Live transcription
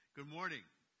Good morning.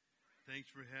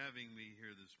 Thanks for having me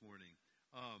here this morning.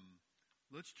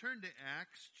 Let's turn to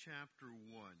Acts chapter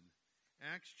 1.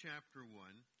 Acts chapter 1.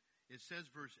 It says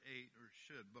verse 8, or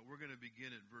should, but we're going to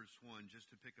begin at verse 1 just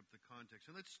to pick up the context.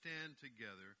 And let's stand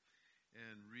together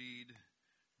and read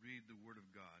the Word of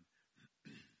God.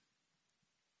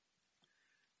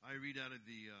 I read out of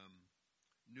the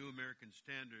New American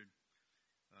Standard.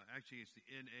 Actually, it's the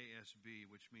NASB,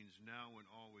 which means now and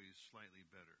always slightly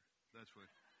better. That's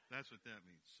what that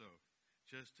means. So,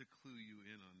 just to clue you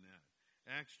in on that.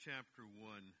 Acts chapter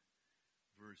 1,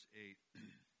 verse 8.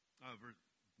 Verse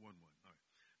 1. All right.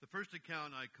 The first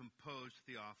account I composed,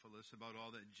 Theophilus, about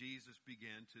all that Jesus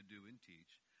began to do and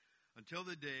teach, until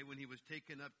the day when he was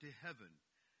taken up to heaven,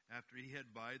 after he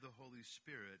had by the Holy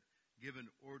Spirit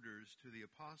given orders to the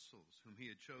apostles whom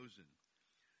he had chosen.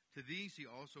 To these he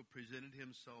also presented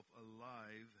himself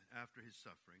alive after his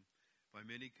suffering by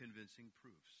many convincing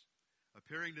proofs,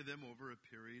 appearing to them over a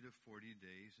period of 40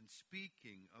 days and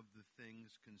speaking of the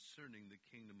things concerning the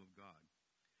kingdom of God.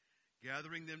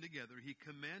 Gathering them together, he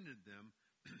commanded them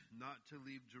not to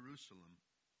leave Jerusalem,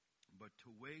 but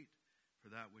to wait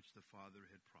for that which the Father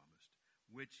had promised,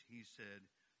 which he said,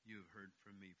 "You have heard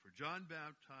from me. For John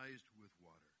baptized with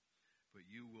water, but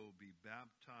you will be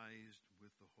baptized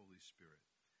with the Holy Spirit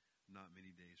not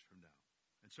many days from now."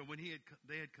 And so when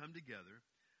they had come together,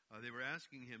 they were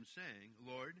asking him, saying,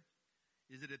 "Lord,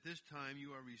 is it at this time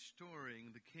you are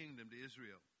restoring the kingdom to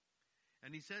Israel?"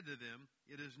 And he said to them,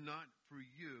 "It is not for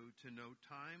you to know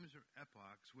times or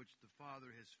epochs which the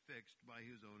Father has fixed by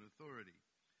his own authority,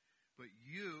 but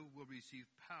you will receive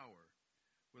power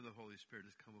when the Holy Spirit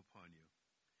has come upon you.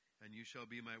 And you shall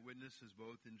be my witnesses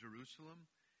both in Jerusalem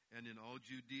and in all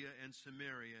Judea and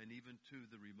Samaria and even to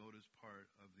the remotest part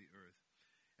of the earth."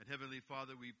 And Heavenly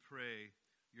Father, we pray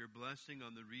your blessing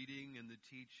on the reading and the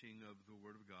teaching of the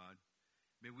Word of God.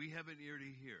 May we have an ear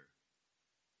to hear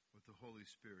what the Holy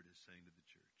Spirit is saying to the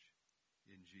church.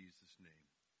 In Jesus' name,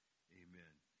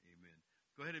 amen. Amen.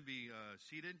 Go ahead and be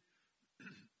seated.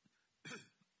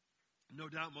 No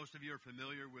doubt most of you are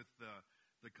familiar with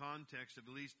the context of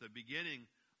at least the beginning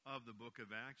of the book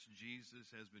of Acts.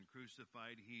 Jesus has been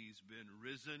crucified. He's been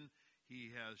risen. He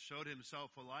has showed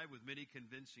himself alive with many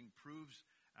convincing proofs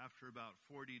after about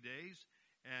 40 days.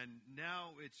 And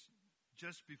now it's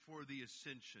just before the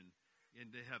ascension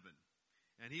into heaven.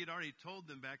 And he had already told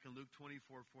them back in Luke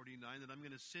 24:49 that I'm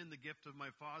going to send the gift of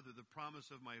my Father, the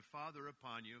promise of my Father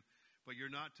upon you, but you're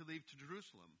not to leave to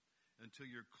Jerusalem until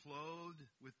you're clothed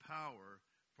with power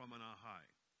from on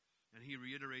high. And he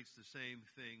reiterates the same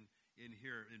thing in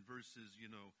here in verses,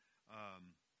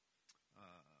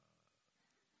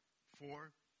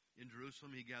 4. In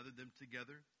Jerusalem he gathered them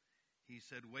together. He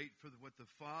said, "Wait for what the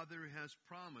Father has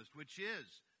promised, which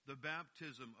is the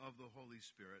baptism of the Holy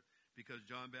Spirit, because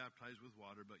John baptized with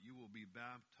water, but you will be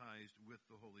baptized with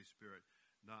the Holy Spirit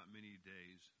not many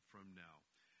days from now."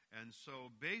 And so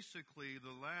basically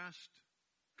the last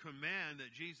command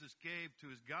that Jesus gave to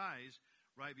his guys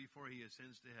right before he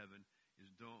ascends to heaven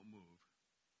is don't move.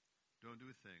 Don't do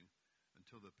a thing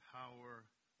until the power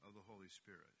of the Holy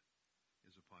Spirit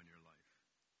is upon your life.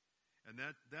 And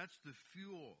that's the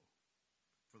fuel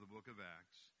for the book of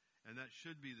Acts. And that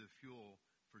should be the fuel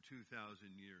for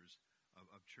 2,000 years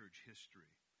of church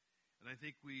history. And I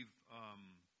think we've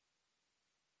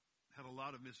had a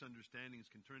lot of misunderstandings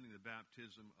concerning the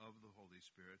baptism of the Holy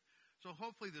Spirit. So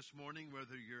hopefully this morning,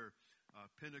 whether you're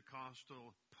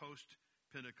Pentecostal,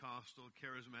 post-Pentecostal,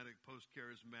 charismatic,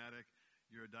 post-charismatic,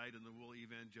 you're a dyed-in-the-wool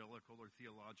evangelical or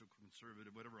theological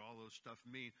conservative, whatever all those stuff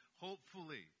mean,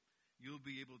 hopefully you'll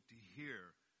be able to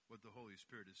hear what the Holy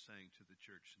Spirit is saying to the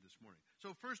church this morning.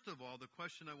 So first of all, the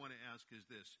question I want to ask is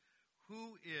this: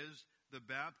 who is the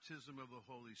baptism of the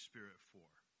Holy Spirit for?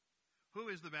 Who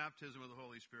is the baptism of the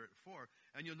Holy Spirit for?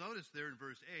 And you'll notice there in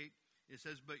verse 8, it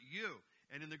says, "But you."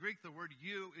 And in the Greek, the word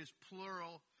 "you" is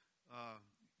plural,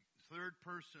 third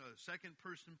person, second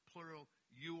person plural,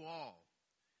 "you all."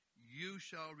 You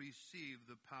shall receive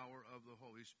the power of the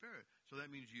Holy Spirit. So that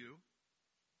means you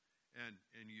and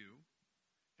you.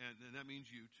 And that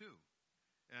means you too.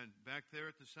 And back there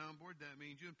at the soundboard, that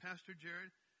means you. And Pastor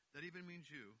Jared, that even means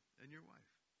you and your wife.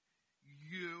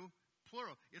 You,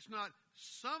 plural. It's not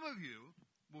some of you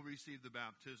will receive the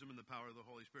baptism and the power of the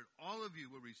Holy Spirit. All of you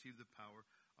will receive the power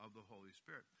of the Holy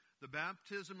Spirit. The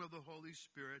baptism of the Holy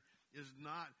Spirit is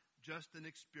not just an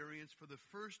experience for the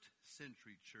first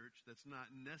century church. That's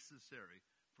not necessary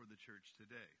for the church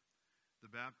today. The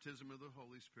baptism of the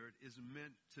Holy Spirit is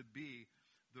meant to be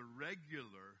the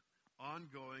regular,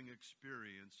 ongoing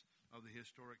experience of the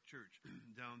historic church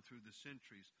down through the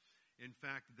centuries. In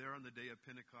fact, there on the day of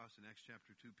Pentecost in Acts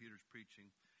chapter 2, Peter's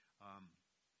preaching,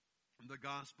 the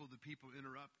gospel, the people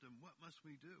interrupt him. What must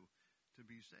we do to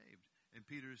be saved? And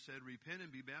Peter said, repent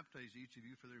and be baptized, each of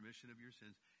you, for the remission of your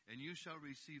sins, and you shall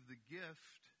receive the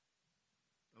gift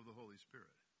of the Holy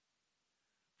Spirit.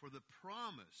 For the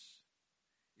promise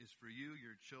is for you,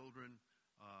 your children,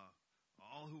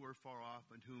 all who are far off,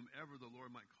 and whomever the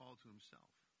Lord might call to himself.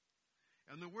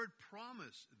 And the word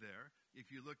promise there,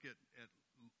 if you look at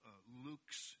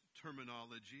Luke's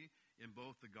terminology in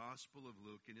both the Gospel of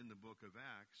Luke and in the book of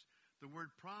Acts, the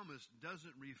word promise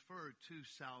doesn't refer to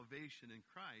salvation in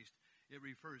Christ. It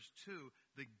refers to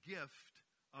the gift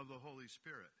of the Holy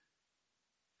Spirit.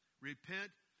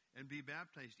 Repent and be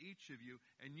baptized, each of you,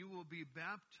 and you will be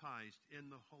baptized in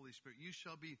the Holy Spirit. You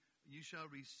shall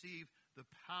receive the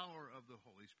power of the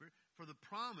Holy Spirit. For the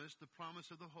promise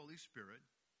of the Holy Spirit,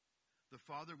 the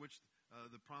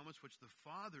promise which the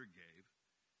Father gave,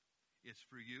 it's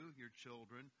for you, your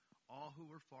children, all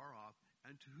who are far off,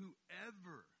 and to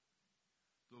whoever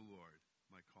the Lord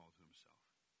might call to himself.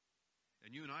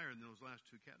 And you and I are in those last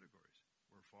two categories.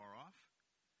 We're far off,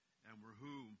 and we're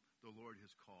whom the Lord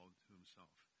has called to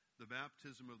himself. The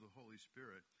baptism of the Holy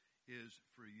Spirit is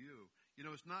for you. You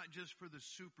know, it's not just for the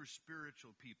super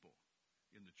spiritual people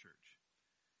in the church.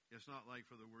 It's not like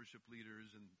for the worship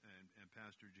leaders and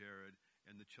Pastor Jared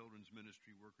and the children's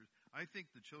ministry workers. I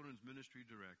think the children's ministry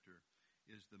director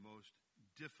is the most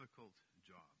difficult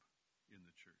job in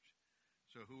the church.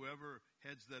 So whoever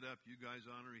heads that up, you guys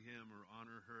honor him or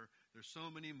honor her. There's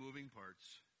so many moving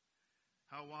parts.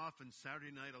 How often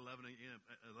Saturday night, 11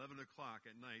 o'clock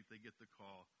at night, they get the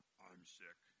call, I'm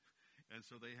sick. And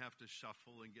so they have to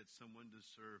shuffle and get someone to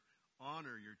serve.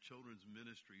 Honor your children's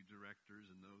ministry directors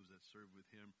and those that serve with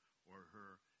him or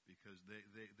her, because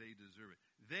they deserve it.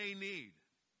 They need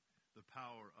the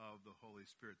power of the Holy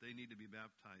Spirit. They need to be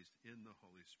baptized in the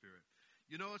Holy Spirit.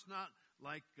 You know, it's not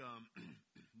like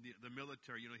the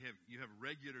military. You know, you have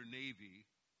regular Navy,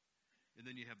 and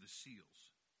then you have the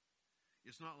SEALs.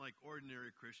 It's not like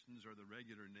ordinary Christians or the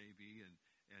regular Navy,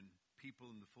 and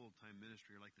people in the full-time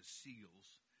ministry are like the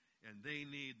SEALs, and they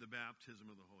need the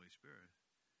baptism of the Holy Spirit.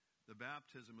 The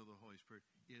baptism of the Holy Spirit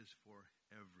is for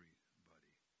everybody.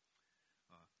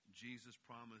 Jesus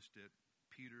promised it.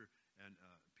 Peter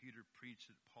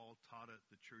preached it. Paul taught it.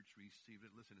 The church received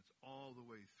it. Listen, it's all the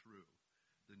way through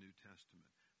the New Testament.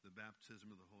 The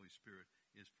baptism of the Holy Spirit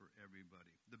is for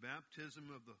everybody. The baptism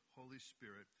of the Holy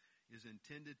Spirit is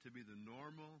intended to be the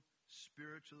normal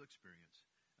spiritual experience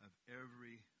of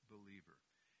every believer.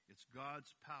 It's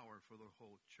God's power for the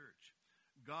whole church.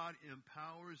 God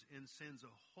empowers and sends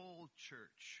a whole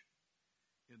church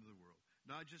into the world.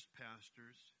 Not just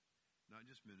pastors, not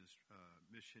just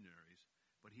missionaries,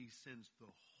 but he sends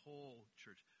the whole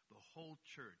church. The whole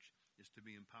church is to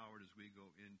be empowered as we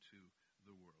go into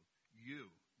the world.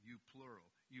 You plural,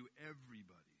 you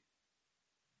everybody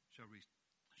shall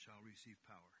receive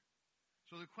power.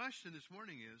 So the question this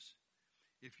morning is,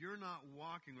 if you're not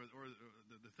walking, or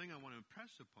the thing I want to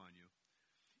impress upon you,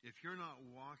 if you're not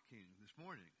walking this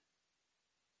morning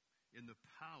in the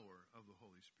power of the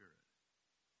Holy Spirit,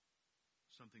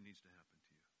 something needs to happen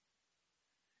to you.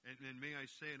 And may I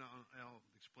say, and I'll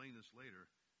explain this later,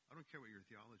 I don't care what your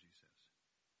theology says.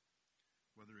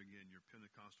 Whether, again, you're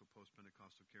Pentecostal,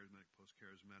 post-Pentecostal, charismatic,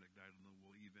 post-charismatic,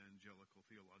 dyed-in-the-wool, evangelical,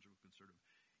 theological, conservative.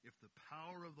 If the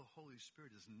power of the Holy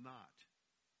Spirit is not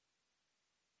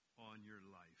on your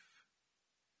life,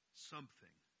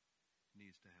 something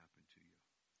needs to happen to you.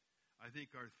 I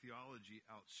think our theology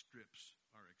outstrips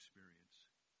our experience.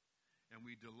 And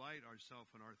we delight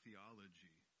ourselves in our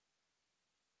theology,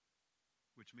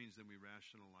 which means that we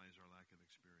rationalize our lack of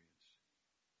experience.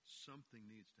 Something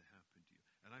needs to happen to you.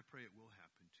 And I pray it will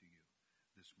happen to you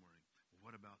this morning.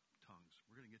 What about tongues?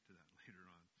 We're going to get to that later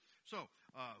on. So,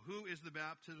 who is the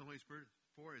baptism of the Holy Spirit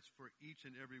for? It's for each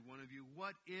and every one of you.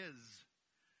 What is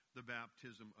the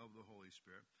baptism of the Holy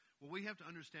Spirit? Well, we have to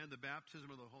understand the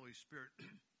baptism of the Holy Spirit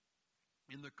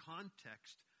in the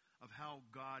context of how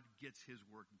God gets his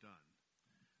work done.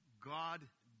 God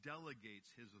delegates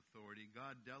his authority.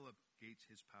 God delegates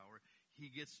his power.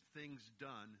 He gets things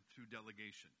done through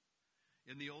delegation.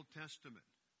 In the Old Testament,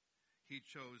 he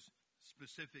chose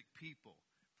specific people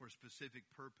for specific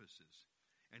purposes.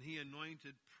 And he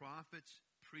anointed prophets,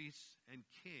 priests, and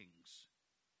kings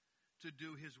to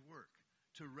do his work,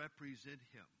 to represent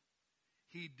him.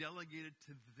 He delegated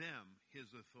to them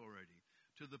his authority.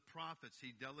 To the prophets,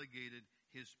 he delegated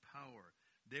his power.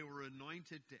 They were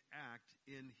anointed to act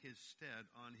in his stead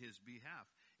on his behalf.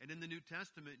 And in the New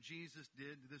Testament, Jesus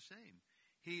did the same.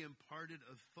 He imparted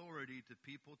authority to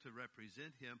people to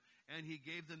represent him, and he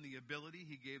gave them the ability,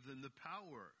 he gave them the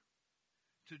power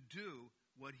to do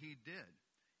what he did.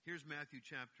 Here's Matthew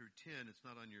chapter 10. It's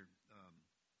not on your,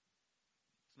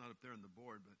 it's not up there on the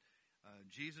board, but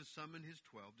Jesus summoned his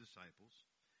 12 disciples.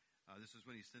 This is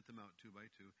when he sent them out 2 by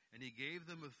 2. And he gave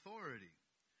them authority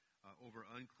over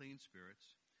unclean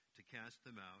spirits to cast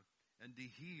them out and to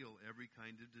heal every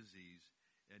kind of disease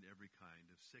and every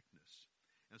kind of sickness.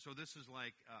 And so this is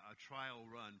like a trial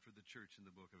run for the church in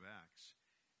the book of Acts,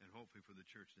 and hopefully for the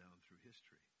church down through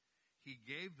history. He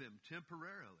gave them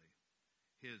temporarily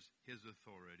his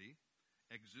authority.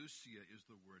 Exousia is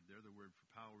the word there. The word for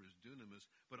power is dunamis.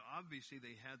 But obviously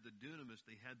they had the dunamis.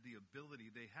 They had the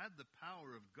ability. They had the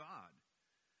power of God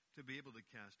to be able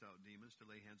to cast out demons, to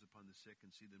lay hands upon the sick and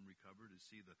see them recover, to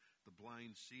see the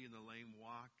blind see and the lame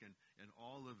walk, and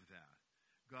all of that.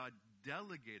 God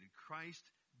delegated,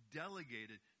 Christ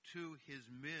delegated to his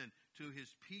men, to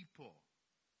his people,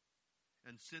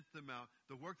 and sent them out.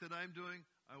 The work that I'm doing,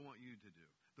 I want you to do.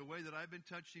 The way that I've been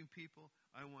touching people,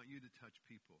 I want you to touch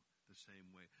people the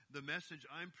same way. The message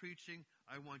I'm preaching,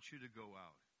 I want you to go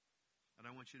out. And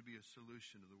I want you to be a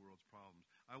solution to the world's problems.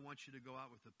 I want you to go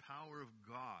out with the power of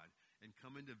God and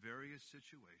come into various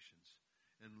situations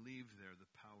and leave there the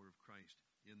power of Christ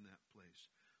in that place.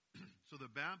 So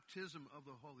the baptism of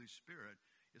the Holy Spirit,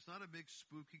 it's not a big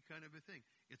spooky kind of a thing.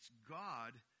 It's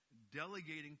God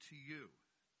delegating to you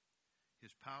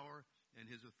his power and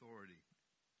his authority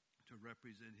to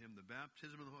represent him. The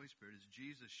baptism of the Holy Spirit is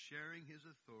Jesus sharing his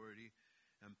authority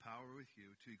and power with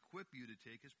you to equip you to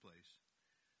take his place,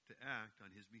 to act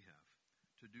on his behalf,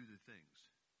 to do the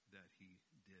things that he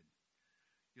did.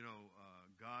 You know,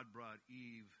 God brought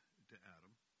Eve to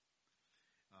Adam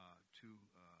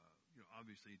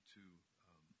obviously to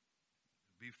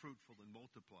be fruitful and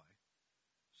multiply.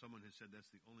 Someone has said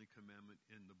that's the only commandment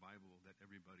in the Bible that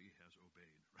everybody has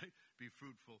obeyed, right? Be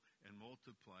fruitful and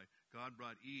multiply. God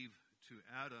brought Eve to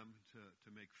Adam to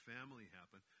make family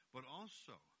happen, but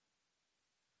also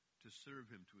to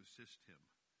serve him, to assist him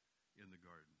in the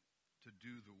garden, to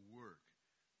do the work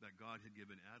that God had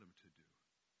given Adam to do.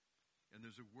 And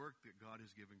there's a work that God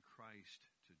has given Christ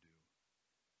to do.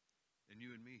 And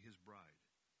you and me, his bride,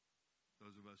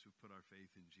 those of us who put our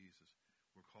faith in Jesus,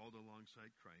 we're called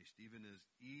alongside Christ, even as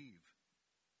Eve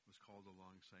was called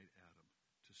alongside Adam,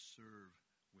 to serve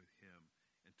with him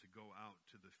and to go out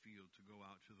to the field, to go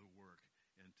out to the work,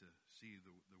 and to see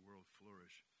the world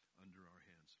flourish under our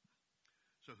hands.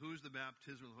 So who's the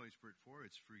baptism of the Holy Spirit for?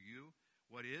 It's for you.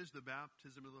 What is the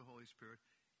baptism of the Holy Spirit?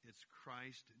 It's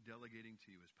Christ delegating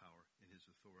to you his power and his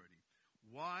authority.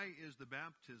 Why is the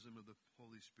baptism of the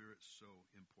Holy Spirit so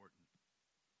important?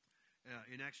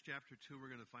 In Acts chapter 2, we're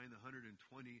going to find the 120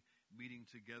 meeting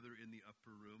together in the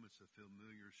upper room. It's a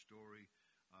familiar story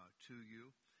to you.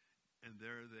 And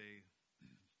there they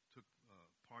took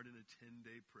part in a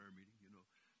 10-day prayer meeting. You know,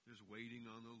 there's waiting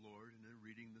on the Lord, and they're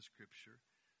reading the scripture.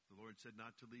 The Lord said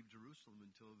not to leave Jerusalem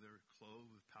until they're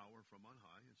clothed with power from on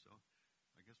high. And so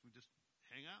I guess we just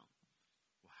hang out.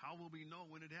 Well, how will we know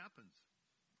when it happens?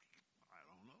 I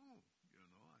don't know. You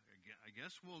know, I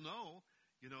guess we'll know.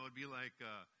 You know, it'd be like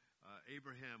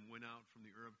Abraham went out from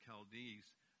the Ur of Chaldees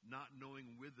not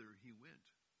knowing whither he went.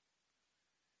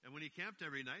 And when he camped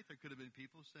every night, there could have been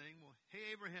people saying, well,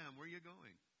 hey, Abraham, where are you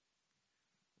going?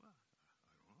 Well,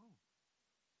 I don't know.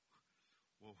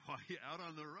 Well, why are you out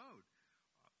on the road?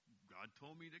 God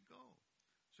told me to go.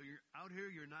 So you're out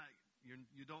here, you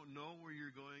don't know where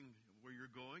you're going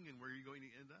and where you're going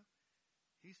to end up?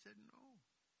 He said, no.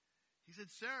 He said,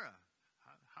 Sarah,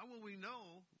 how will we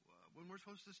know when we're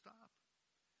supposed to stop?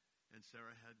 And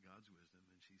Sarah had God's wisdom,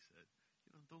 and she said,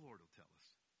 you know, the Lord will tell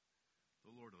us.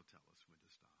 The Lord will tell us when to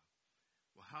stop.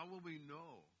 Well, how will we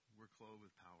know we're clothed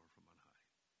with power from on high?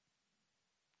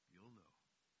 You'll know.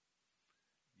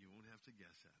 You won't have to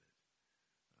guess at it.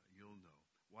 You'll know.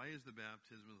 Why is the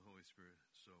baptism of the Holy Spirit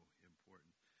so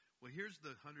important? Well, here's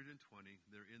the 120.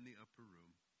 They're in the upper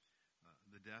room.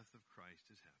 The death of Christ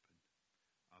has happened.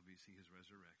 Obviously, his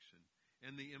resurrection.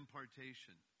 And the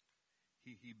impartation.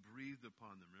 He breathed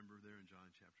upon them. Remember there in John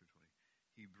chapter 20.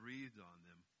 He breathed on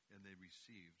them, and they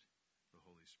received the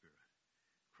Holy Spirit.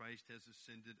 Christ has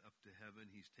ascended up to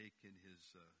heaven. He's taken his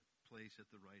place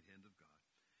at the right hand of God.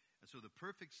 And so the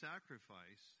perfect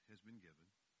sacrifice has been given.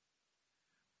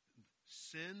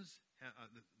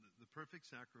 The perfect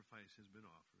sacrifice has been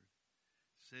offered.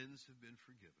 Sins have been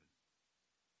forgiven.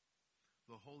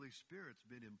 The Holy Spirit's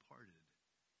been imparted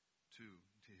to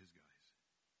his guys.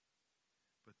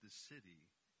 But the city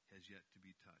has yet to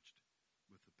be touched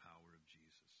with the power of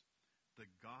Jesus. The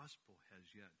gospel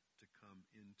has yet to come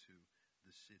into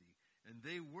the city. And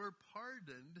they were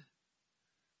pardoned,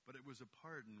 but it was a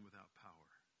pardon without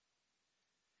power.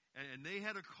 And they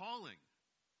had a calling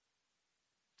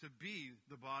to be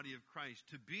the body of Christ,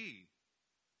 to be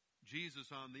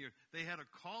Jesus on the earth. They had a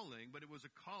calling, but it was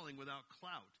a calling without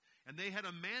clout. And they had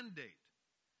a mandate.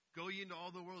 Go ye into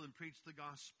all the world and preach the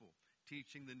gospel,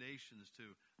 teaching the nations to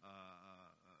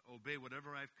obey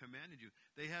whatever I've commanded you.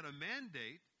 They had a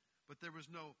mandate, but there was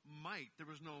no might. There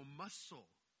was no muscle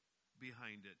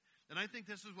behind it. And I think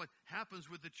this is what happens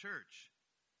with the church.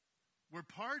 We're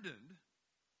pardoned,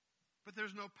 but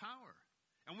there's no power.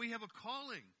 And we have a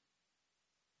calling,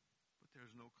 but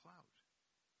there's no clout.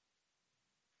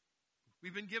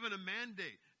 We've been given a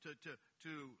mandate to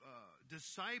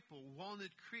disciple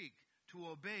Walnut Creek, to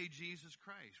obey Jesus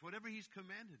Christ, whatever He's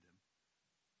commanded them.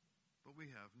 But we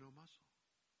have no muscle.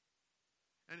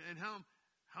 And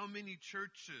how many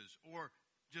churches, or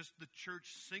just the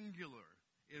church singular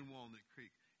in Walnut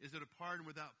Creek? Is it a pardon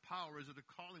without power? Is it a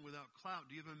calling without clout?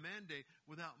 Do you have a mandate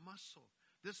without muscle?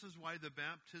 This is why the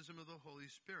baptism of the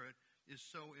Holy Spirit is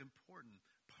so important.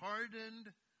 Pardon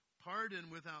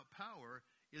without power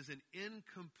is an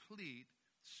incomplete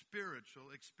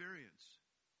spiritual experience.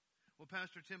 Well,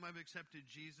 Pastor Tim, I've accepted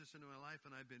Jesus into my life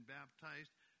and I've been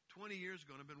baptized 20 years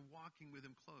ago, and I've been walking with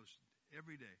Him close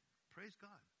every day. Praise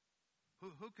God.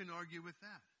 Who can argue with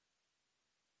that?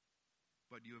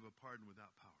 But you have a pardon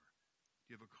without power.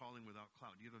 You have a calling without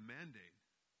clout. You have a mandate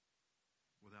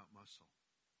without muscle.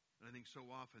 And I think so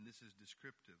often this is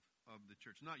descriptive of the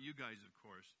church. Not you guys, of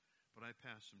course, but I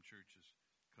pass some churches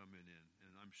coming in,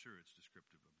 and I'm sure it's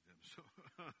descriptive of them. So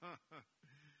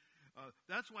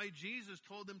that's why Jesus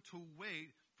told them to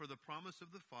wait for the promise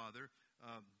of the Father,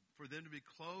 for them to be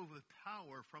clothed with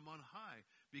power from on high.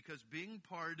 Because being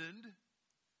pardoned,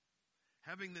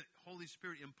 having the Holy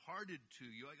Spirit imparted to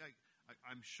you,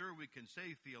 I'm sure we can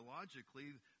say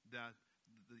theologically that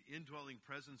the indwelling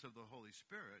presence of the Holy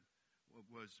Spirit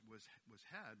was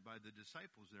had by the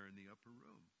disciples there in the upper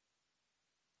room.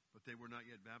 But they were not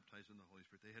yet baptized in the Holy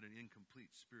Spirit. They had an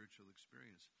incomplete spiritual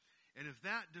experience. And if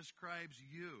that describes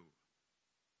you,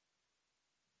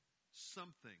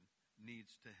 something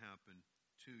needs to happen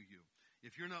to you.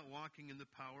 If you're not walking in the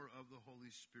power of the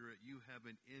Holy Spirit, you have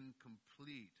an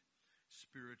incomplete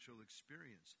spiritual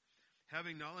experience.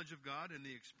 Having knowledge of God and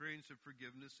the experience of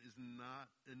forgiveness is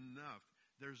not enough.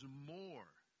 There's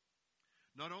more.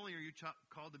 Not only are you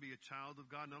called to be a child of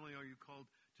God, not only are you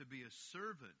called to be a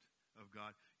servant of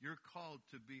God, you're called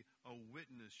to be a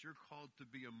witness. You're called to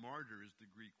be a martyr, is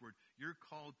the Greek word. You're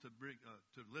called to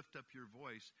lift up your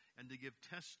voice and to give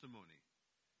testimony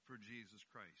for Jesus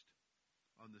Christ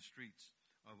on the streets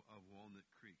of Walnut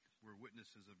Creek. We're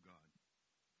witnesses of God.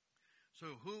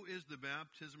 So who is the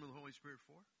baptism of the Holy Spirit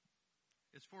for?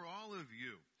 It's for all of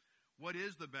you. What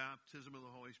is the baptism of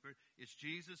the Holy Spirit? It's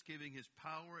Jesus giving His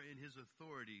power and His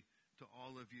authority to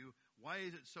all of you. Why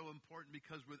is it so important?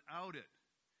 Because without it,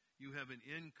 you have an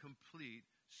incomplete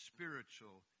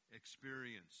spiritual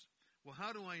experience. Well, how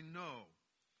do I know?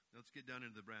 Let's get down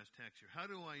into the brass tacks here. How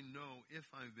do I know if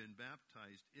I've been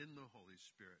baptized in the Holy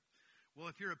Spirit?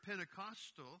 Well, if you're a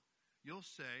Pentecostal, you'll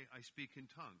say, I speak in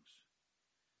tongues.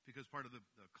 Because part of the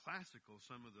classical,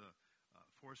 some of the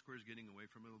Foursquare is getting away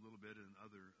from it a little bit, and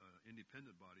other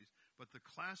independent bodies. But the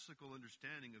classical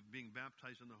understanding of being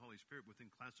baptized in the Holy Spirit within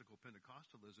classical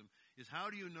Pentecostalism is, how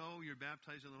do you know you're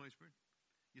baptized in the Holy Spirit?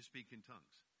 You speak in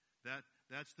tongues.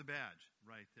 That's the badge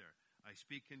right there. I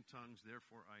speak in tongues,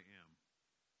 therefore I am.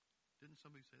 Didn't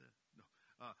somebody say that? No.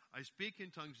 I speak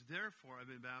in tongues, therefore I've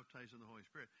been baptized in the Holy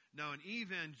Spirit. Now, an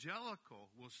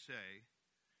evangelical will say,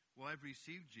 well, I've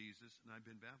received Jesus and I've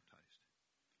been baptized.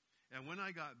 And when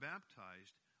I got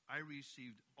baptized, I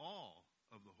received all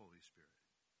of the Holy Spirit.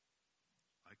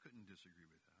 I couldn't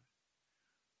disagree with that.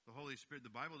 The Holy Spirit,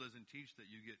 the Bible doesn't teach that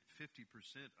you get 50%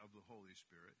 of the Holy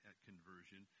Spirit at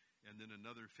conversion, and then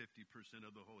another 50%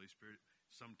 of the Holy Spirit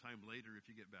sometime later if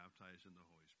you get baptized in the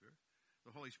Holy Spirit.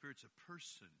 The Holy Spirit's a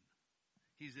person.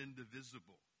 He's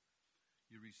indivisible.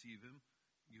 You receive Him,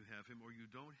 you have Him, or you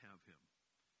don't have Him.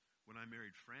 When I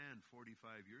married Fran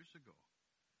 45 years ago,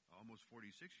 almost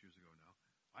 46 years ago now,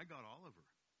 I got all of her.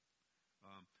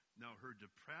 Now her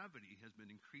depravity has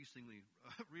been increasingly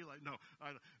realized. No,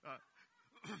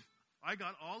 I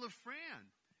got all of Fran.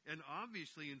 And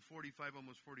obviously in 45,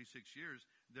 almost 46 years,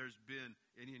 there's been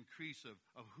an increase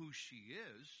of who she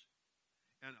is,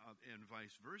 and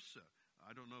vice versa.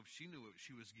 I don't know if she knew what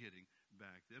she was getting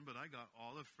back then, but I got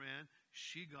all of Fran.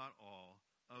 She got all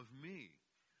of me.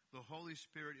 The Holy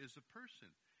Spirit is a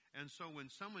person. And so when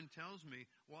someone tells me,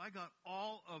 well, I got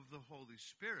all of the Holy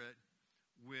Spirit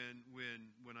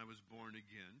when I was born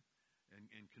again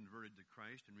and converted to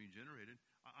Christ and regenerated,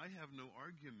 I have no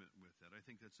argument with that. I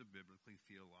think that's a biblically,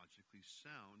 theologically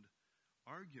sound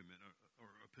argument or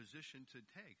a position to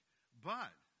take.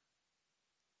 But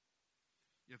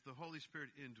if the Holy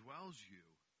Spirit indwells you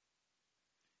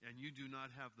and you do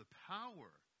not have the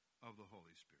power of the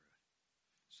Holy Spirit,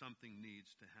 something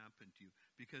needs to happen to you.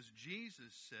 Because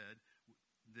Jesus said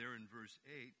there in verse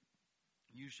 8,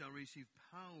 you shall receive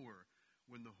power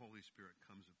when the Holy Spirit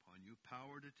comes upon you,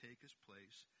 power to take his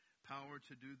place, power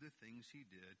to do the things he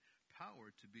did,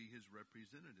 power to be his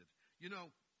representative. You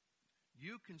know,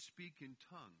 you can speak in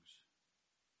tongues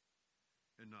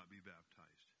and not be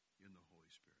baptized in the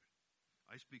Holy Spirit.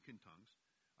 I speak in tongues.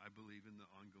 I believe in the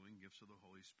ongoing gifts of the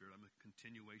Holy Spirit. I'm a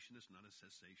continuationist, not a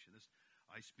cessationist.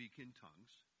 I speak in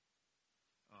tongues.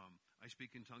 I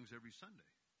speak in tongues every Sunday.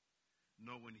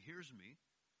 No one hears me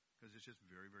because it's just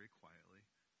very, very quietly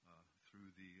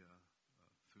through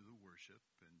the worship,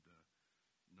 and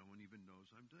no one even knows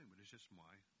I'm doing it. But it's just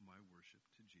my worship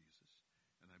to Jesus,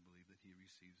 and I believe that he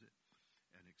receives it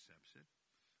and accepts it.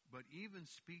 But even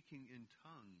speaking in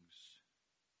tongues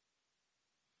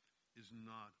is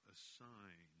not a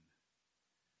sign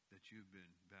that you've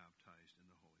been baptized in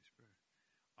the Holy Spirit.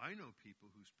 I know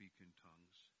people who speak in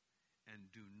tongues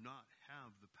and do not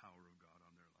have the power of God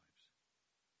on their lives.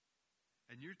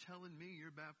 And you're telling me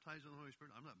you're baptized in the Holy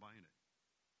Spirit? I'm not buying it.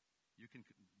 You can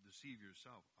deceive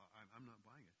yourself. I'm not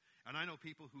buying it. And I know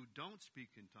people who don't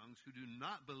speak in tongues, who do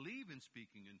not believe in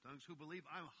speaking in tongues, who believe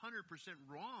I'm 100%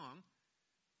 wrong,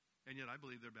 and yet I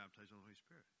believe they're baptized in the Holy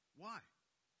Spirit. Why?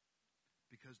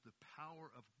 Because the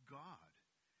power of God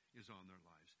is on their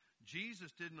lives. Jesus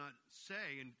did not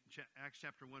say in Acts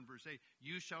chapter 1, verse 8,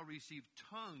 you shall receive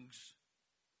tongues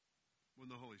when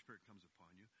the Holy Spirit comes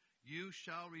upon you. You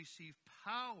shall receive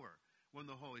power when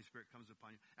the Holy Spirit comes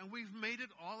upon you. And we've made it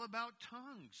all about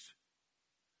tongues.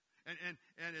 And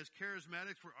as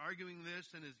charismatics were arguing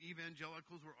this, and as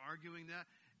evangelicals were arguing that,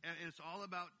 and it's all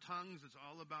about tongues, it's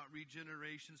all about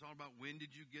regeneration, it's all about when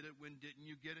did you get it, when didn't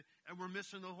you get it, and we're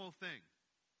missing the whole thing.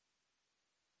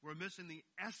 We're missing the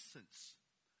essence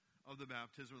of the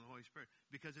baptism of the Holy Spirit,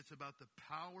 because it's about the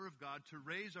power of God to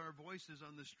raise our voices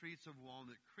on the streets of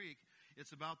Walnut Creek.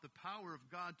 It's about the power of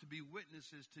God to be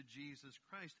witnesses to Jesus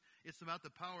Christ. It's about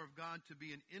the power of God to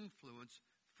be an influence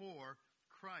for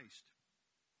Christ.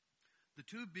 The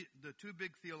two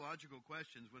big theological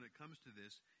questions when it comes to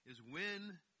this is,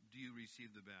 when do you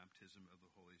receive the baptism of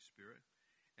the Holy Spirit?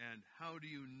 And how do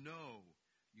you know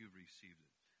you've received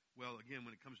it? Well, again,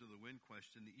 when it comes to the when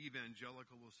question, the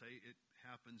evangelical will say it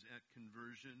happens at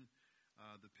conversion.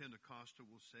 The Pentecostal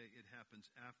will say it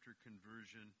happens after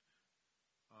conversion.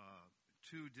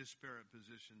 Two disparate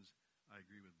positions. I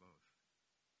agree with both.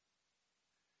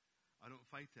 I don't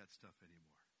fight that stuff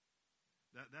anymore.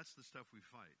 That's the stuff we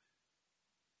fight.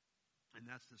 And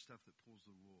that's the stuff that pulls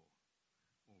the wool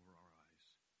over our eyes.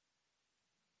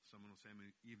 Someone will say, I'm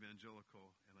an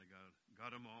evangelical, and I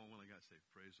got them all when I got saved.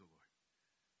 Praise the Lord.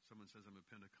 Someone says I'm a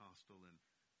Pentecostal, and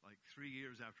like 3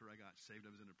 years after I got saved,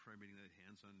 I was in a prayer meeting, they had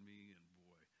hands on me, and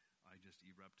boy, I just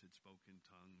erupted, spoke in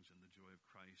tongues, and the joy of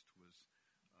Christ was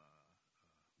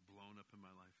blown up in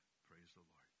my life. Praise the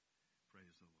Lord.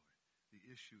 Praise the Lord. The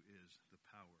issue is the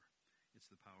power. It's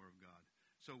the power of God.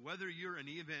 So whether you're an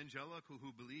evangelical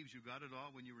who believes you got it all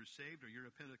when you were saved, or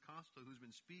you're a Pentecostal who's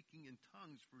been speaking in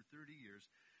tongues for 30 years,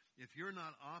 if you're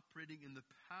not operating in the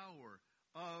power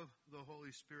of the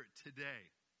Holy Spirit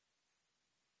today,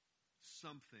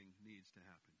 something needs to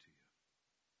happen to you.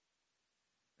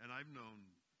 And I've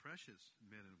known precious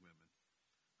men and women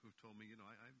who've told me,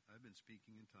 I've been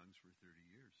speaking in tongues for 30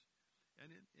 years.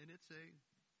 And it's a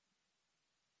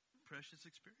precious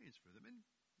experience for them. And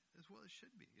as well as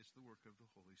should be. It's the work of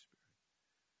the Holy Spirit.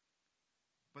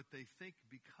 But they think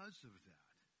because of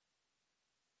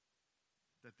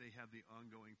that they have the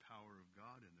ongoing power of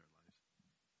God in their lives.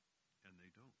 And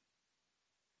they don't.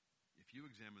 If you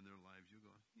examine their lives, you go,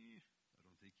 I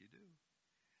don't think you do.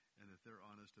 And if they're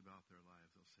honest about their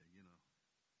lives, they'll say,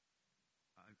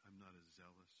 I'm not as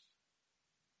zealous.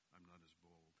 I'm not as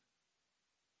bold.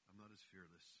 I'm not as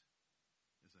fearless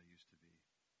as I used to be,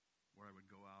 where I would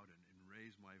go out and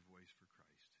raise my voice for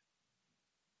Christ.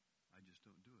 I just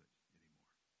don't do it anymore.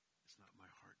 It's not my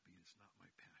heartbeat. It's not my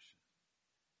passion.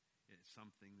 It's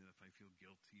something that if I feel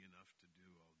guilty enough to do,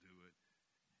 I'll do it.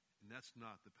 And that's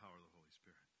not the power of the Holy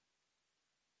Spirit.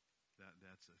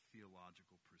 That's a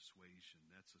theological persuasion.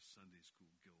 That's a Sunday school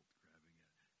guilt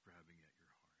grabbing at your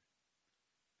heart.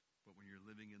 But when you're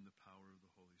living in the power of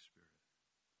the Holy Spirit,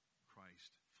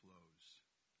 Christ flows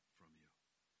from you.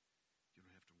 You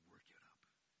don't have to work it up.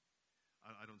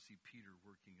 I don't see Peter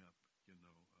working up,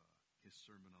 his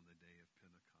sermon on the day of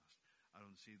Pentecost. I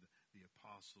don't see the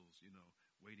apostles,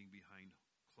 waiting behind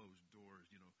closed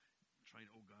doors, trying,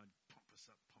 oh God, pump us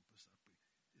up.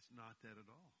 It's not that at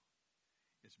all.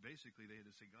 It's basically they had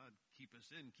to say, God, keep us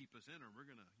in, or we're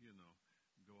going to,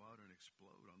 go out and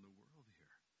explode on the world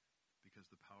here, because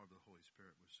the power of the Holy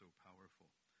Spirit was so powerful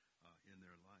in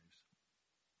their lives.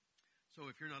 So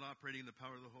if you're not operating in the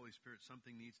power of the Holy Spirit,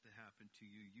 something needs to happen to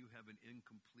you. You have an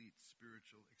incomplete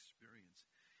spiritual experience.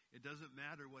 It doesn't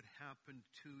matter what happened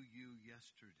to you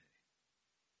yesterday.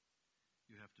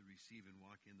 You have to receive and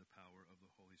walk in the power of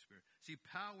the Holy Spirit. See,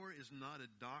 power is not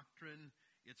a doctrine.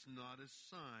 It's not a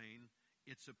sign.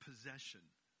 It's a possession.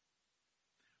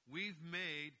 We've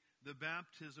made the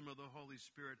baptism of the Holy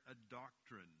Spirit a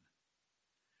doctrine.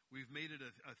 We've made it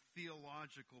a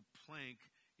theological plank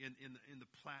in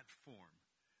the platform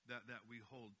that we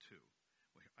hold to.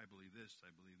 I believe this,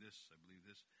 I believe this, I believe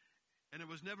this. And it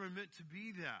was never meant to be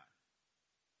that.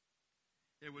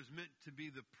 It was meant to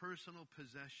be the personal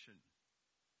possession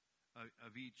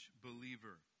of each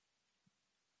believer.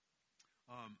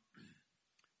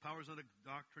 Power is not a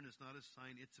doctrine, it's not a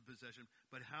sign, it's a possession.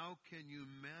 But how can you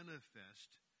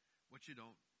manifest what you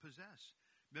don't possess?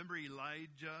 Remember,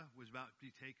 Elijah was about to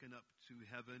be taken up to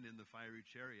heaven in the fiery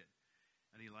chariot.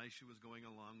 And Elisha was going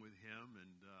along with him.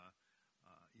 And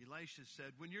Elisha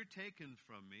said, when you're taken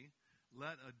from me,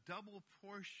 let a double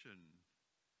portion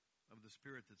of the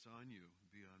Spirit that's on you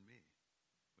be on me.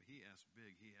 Well, he asked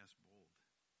big, he asked bold.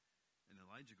 And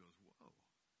Elijah goes, whoa,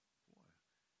 boy,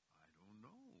 I don't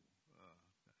know. That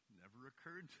never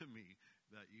occurred to me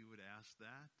that you would ask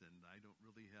that, and I don't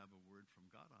really have a word from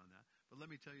God on that. But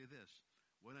let me tell you this.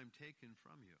 When I'm taken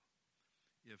from you,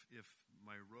 if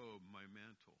my robe, my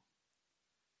mantle,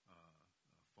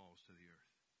 falls to the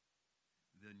earth,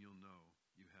 then you'll know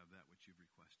you have that which you've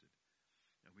requested.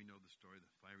 And we know the story.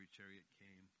 The fiery chariot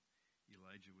came.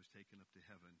 Elijah was taken up to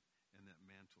heaven, and that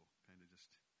mantle kind of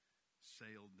just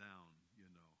sailed down,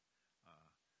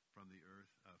 from the earth,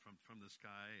 from the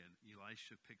sky. And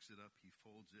Elisha picks it up. He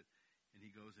folds it, and he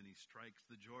goes and he strikes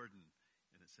the Jordan,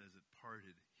 and it says it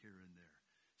parted here and there.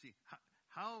 See,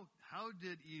 how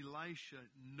did Elisha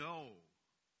know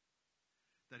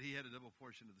that he had a double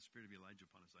portion of the Spirit of Elijah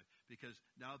upon his life? Because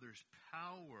now there's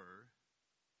power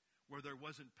where there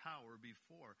wasn't power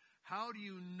before. How do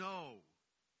you know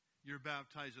you're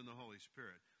baptized in the Holy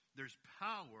Spirit? There's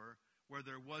power where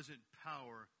there wasn't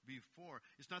power before.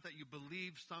 It's not that you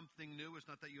believe something new. It's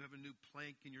not that you have a new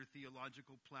plank in your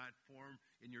theological platform,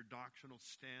 in your doctrinal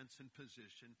stance and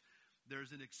position.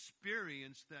 There's an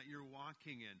experience that you're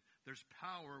walking in. There's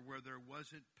power where there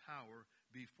wasn't power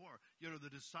before. The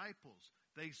disciples,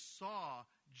 they saw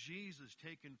Jesus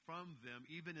taken from them,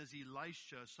 even as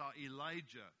Elisha saw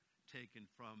Elijah taken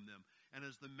from them. And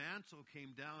as the mantle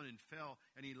came down and fell,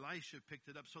 and Elisha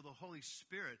picked it up, so the Holy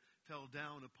Spirit fell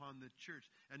down upon the church.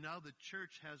 And now the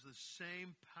church has the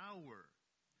same power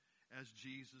as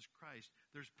Jesus Christ.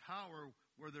 There's power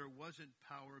where there wasn't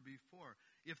power before.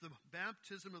 If the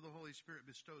baptism of the Holy Spirit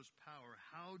bestows power,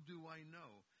 how do I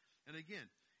know? And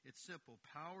again, it's simple.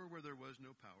 Power where there was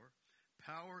no power.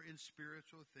 Power in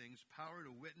spiritual things. Power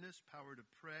to witness. Power to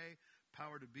pray.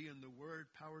 Power to be in the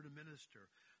Word. Power to minister.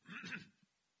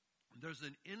 There's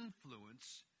an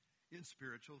influence in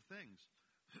spiritual things.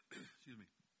 Excuse me.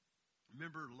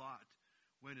 Remember Lot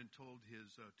went and told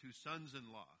his two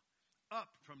sons-in-law,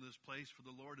 up from this place, for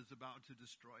the Lord is about to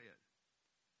destroy it.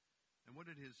 And what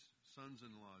did his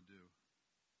sons-in-law do?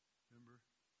 Remember?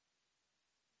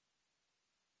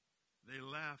 They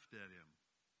laughed at him.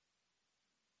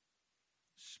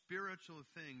 Spiritual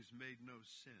things made no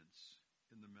sense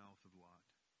in the mouth of Lot.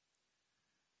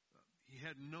 He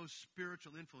had no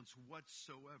spiritual influence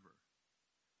whatsoever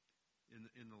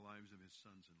in the lives of his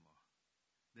sons-in-law.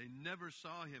 They never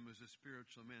saw him as a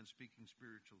spiritual man speaking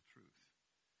spiritual truth.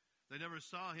 They never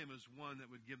saw him as one that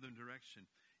would give them direction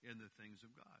in the things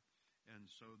of God.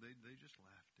 And so they just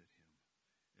laughed at him.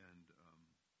 And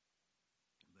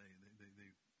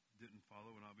they didn't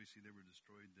follow, and obviously they were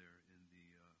destroyed there in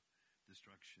the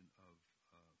destruction of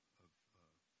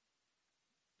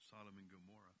Sodom and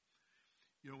Gomorrah.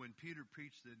 When Peter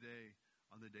preached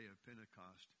on the day of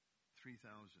Pentecost, 3,000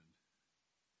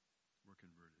 were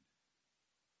converted.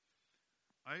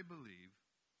 I believe,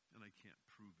 and I can't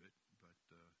prove it, but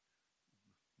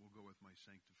we'll go with my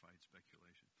sanctified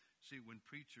speculation. See, when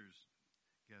preachers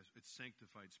guess, it's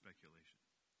sanctified speculation.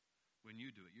 When you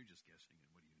do it, you're just guessing it.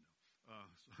 What do you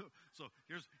know? So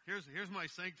here's my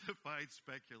sanctified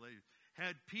speculation.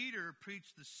 Had Peter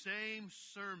preached the same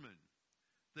sermon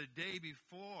the day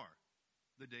before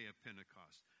the day of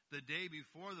Pentecost, the day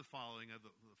before the falling of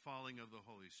the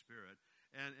Holy Spirit,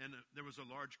 and there was a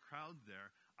large crowd there,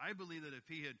 I believe that if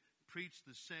he had preached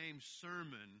the same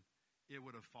sermon, it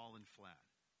would have fallen flat.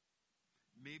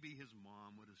 maybe his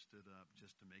mom would have stood up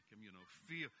just to make him,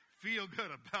 feel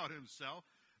good about himself.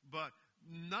 But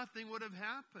nothing would have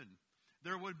happened.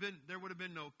 There would have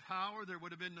been no power. There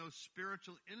would have been no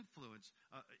spiritual influence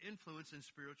in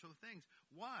spiritual things.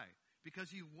 Why?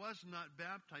 Because he was not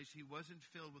baptized. He wasn't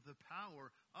filled with the power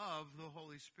of the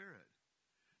Holy Spirit.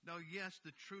 Now, yes,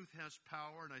 the truth has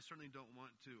power, and I certainly don't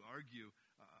want to argue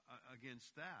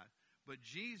against that. But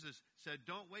Jesus said,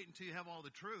 don't wait until you have all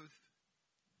the truth.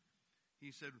 He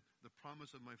said, the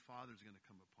promise of my Father is going to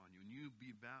come upon you, and you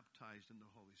be baptized in the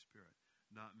Holy Spirit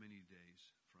not many days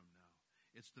from now.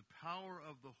 It's the power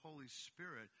of the Holy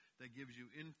Spirit that gives you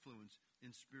influence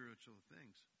in spiritual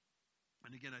things.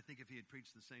 And again, I think if he had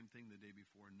preached the same thing the day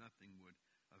before, nothing would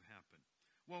have happened.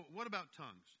 Well, what about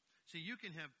tongues? See, you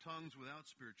can have tongues without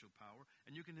spiritual power,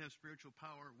 and you can have spiritual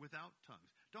power without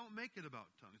tongues. Don't make it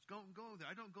about tongues. Don't go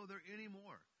there. I don't go there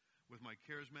anymore. With my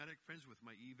charismatic friends, with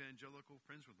my evangelical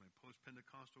friends, with my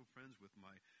post-Pentecostal friends, with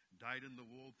my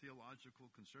dyed-in-the-wool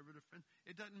theological conservative friends,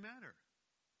 it doesn't matter.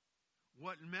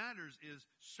 What matters is,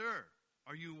 sir,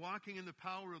 are you walking in the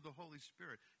power of the Holy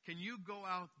Spirit? Can you go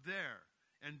out there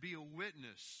and be a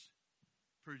witness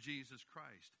for Jesus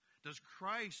Christ? Does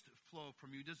Christ flow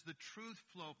from you? Does the truth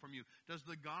flow from you? Does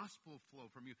the gospel flow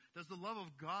from you? Does the love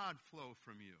of God flow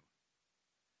from you?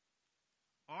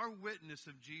 Our witness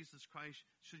of Jesus Christ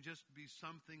should just be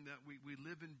something that we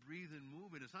live and breathe and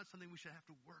move in. It's not something we should have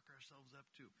to work ourselves up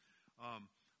to.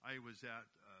 I was at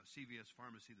CVS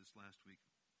Pharmacy this last week.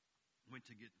 Went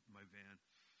to get my van,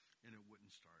 and it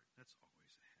wouldn't start. That's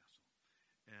always a hassle.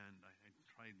 And I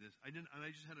tried this. I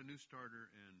just had a new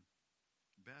starter and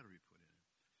battery put in it.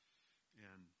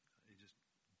 And it just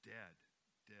dead.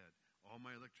 All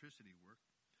my electricity worked,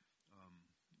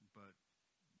 but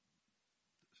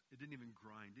it didn't even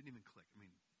grind, didn't even click. I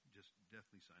mean, just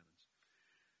deathly silence.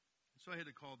 So I had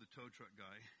to call the tow truck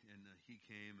guy, and he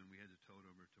came, and we had to tow it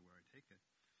over to where I take it.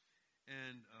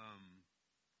 And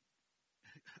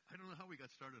I don't know how we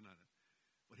got started on it,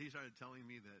 but he started telling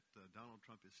me that Donald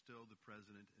Trump is still the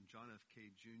president, and John F.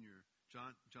 Kennedy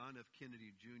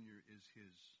Jr. is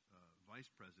his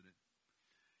vice president.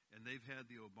 And they've had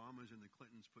the Obamas and the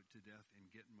Clintons put to death in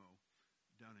Gitmo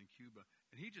down in Cuba.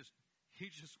 And he just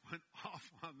went off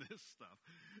on this stuff.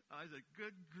 I said,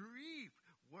 good grief,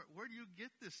 where do you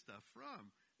get this stuff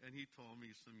from? And he told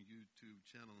me some YouTube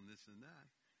channel and this and that.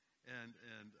 And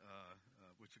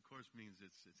which of course means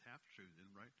it's half true then,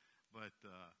 right? But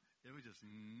it was just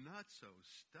nutso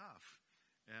stuff.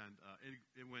 And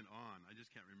it went on. I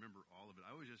just can't remember all of it.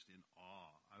 I was just in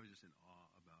awe.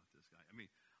 About this guy. I mean,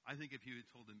 I think if you had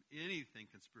told him anything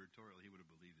conspiratorial, he would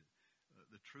have believed it.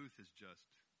 The truth is just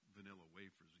vanilla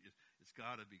wafers. It's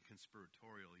got to be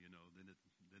conspiratorial, then it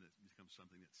becomes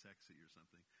something that's sexy or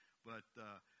something. But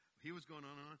he was going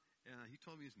on, and he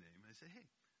told me his name. I said, hey,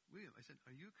 William, I said,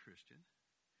 are you a Christian?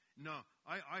 No,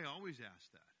 I always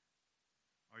ask that.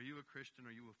 Are you a Christian?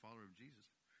 Are you a follower of Jesus?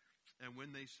 And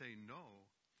when they say no,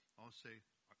 I'll say,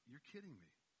 you're kidding me,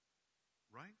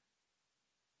 right?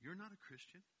 You're not a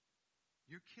Christian?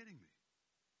 You're kidding me.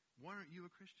 Why aren't you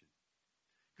a Christian?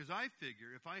 Because I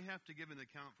figure if I have to give an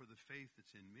account for the faith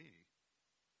that's in me,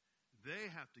 they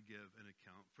have to give an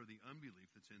account for the unbelief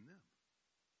that's in them.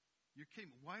 You're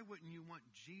kidding me. Why wouldn't you want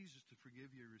Jesus to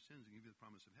forgive you your sins and give you the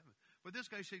promise of heaven? But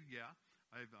this guy said, yeah,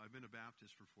 I've been a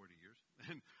Baptist for 40 years.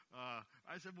 And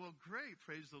I said, well, great,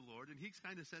 praise the Lord. And he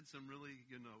kind of said some really,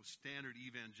 standard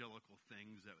evangelical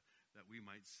things that we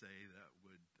might say that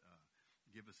would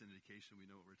give us an indication we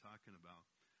know what we're talking about.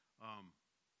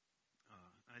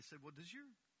 I said, well, does your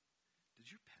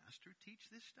pastor teach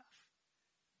this stuff?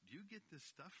 Do you get this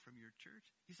stuff from your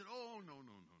church? He said, oh, no.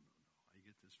 I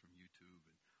get this from YouTube,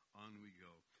 and on we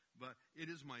go. But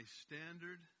it is my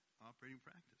standard operating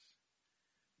practice.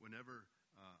 Whenever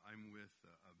I'm with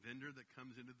a vendor that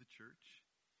comes into the church,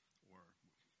 or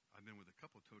I've been with a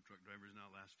couple tow truck drivers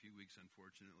now last few weeks,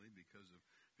 unfortunately, because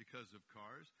of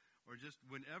cars, or just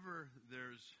whenever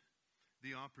there's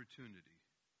the opportunity,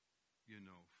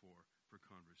 for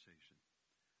conversation.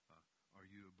 Are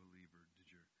you a believer?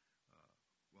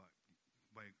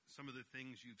 By some of the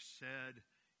things you've said,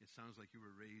 it sounds like you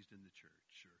were raised in the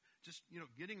church. Or just,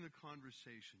 getting the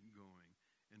conversation going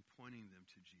and pointing them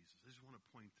to Jesus. I just want to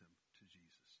point them to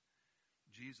Jesus.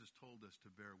 Jesus told us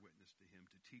to bear witness to him,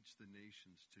 to teach the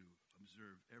nations to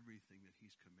observe everything that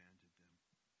he's commanded them.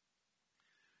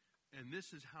 And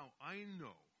this is how I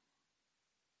know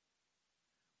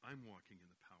I'm walking in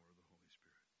the power of the Holy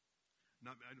Spirit.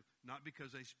 Not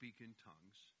because I speak in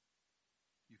tongues.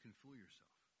 You can fool yourself.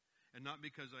 And not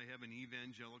because I have an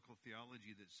evangelical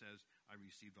theology that says I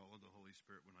received all of the Holy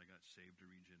Spirit when I got saved or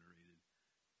regenerated.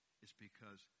 It's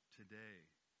because today,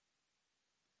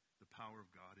 the power of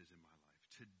God is in my life.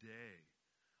 Today,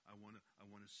 I want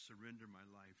to surrender my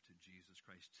life to Jesus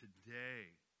Christ.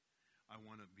 Today, I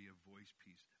want to be a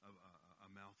a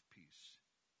mouthpiece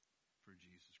for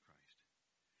Jesus Christ.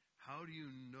 How do you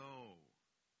know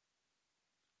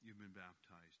you've been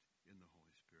baptized in the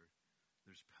Holy Spirit?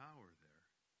 There's power there.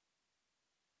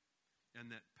 And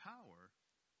that power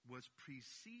was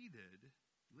preceded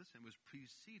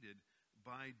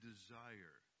by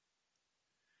desire.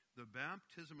 The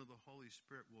baptism of the Holy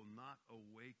Spirit will not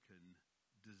awaken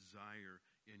desire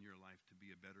in your life to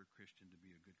be a better Christian, to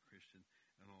be a good Christian,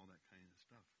 and all that kind of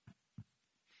stuff.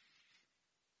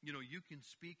 You know, you can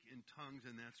speak in tongues,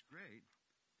 and that's great.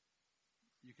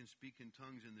 You can speak in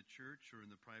tongues in the church or in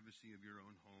the privacy of your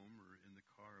own home or in the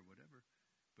car or whatever,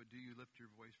 but do you lift your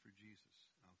voice for Jesus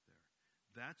out there?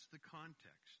 That's the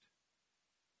context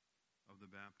of the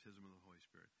baptism of the Holy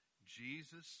Spirit.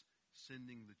 Jesus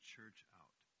sending the church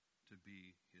out to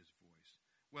be his voice.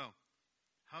 Well,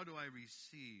 how do I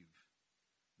receive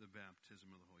the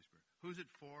baptism of the Holy Spirit? Who's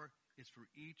it for? It's for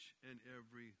each and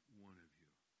every one of you.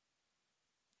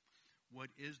 What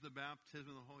is the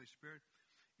baptism of the Holy Spirit?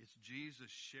 It's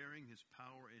Jesus sharing his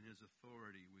power and his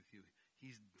authority with you.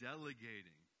 He's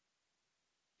delegating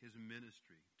his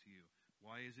ministry to you.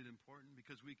 Why is it important?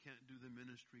 Because we can't do the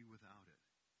ministry without it.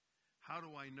 How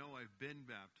do I know I've been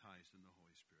baptized in the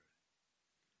Holy Spirit?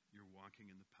 You're walking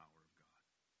in the power of God.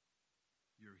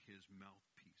 You're his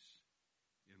mouthpiece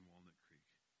in Walnut Creek,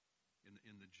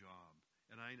 in the job.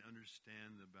 And I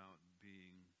understand about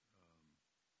being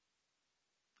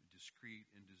discreet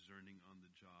and discerning on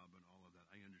the job and all of that.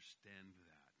 I understand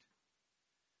that.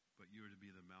 But you are to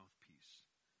be the mouthpiece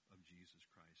of Jesus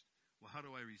Christ. Well, how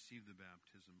do I receive the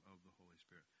baptism of the Holy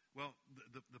Spirit? Well,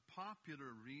 the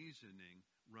popular reasoning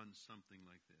runs something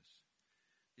like this.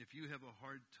 If you have a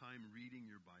hard time reading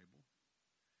your Bible,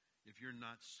 if you're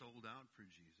not sold out for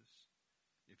Jesus,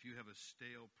 if you have a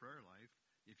stale prayer life,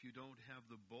 if you don't have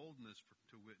the boldness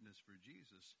to witness for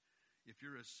Jesus, if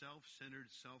you're a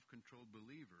self-centered, self-controlled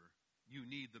believer, you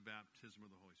need the baptism of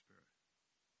the Holy Spirit.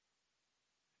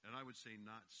 And I would say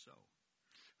not so.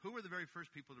 Who were the very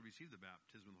first people to receive the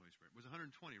baptism of the Holy Spirit? It was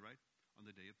 120, right? On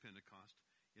the day of Pentecost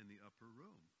in the upper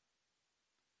room.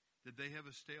 Did they have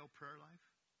a stale prayer life?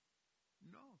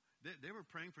 No. They were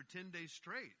praying for 10 days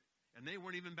straight, and they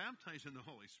weren't even baptized in the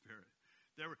Holy Spirit.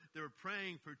 They were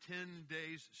praying for 10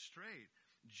 days straight.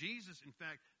 Jesus, in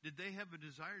fact, did they have a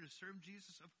desire to serve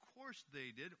Jesus? Of course they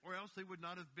did, or else they would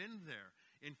not have been there.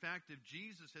 In fact, if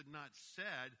Jesus had not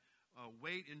said,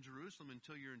 wait in Jerusalem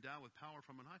until you're endowed with power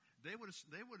from on high, they would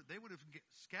have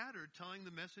scattered telling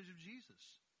the message of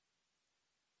Jesus.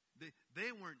 They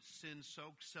weren't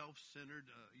sin-soaked, self-centered,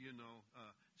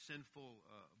 sinful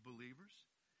believers.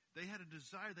 They had a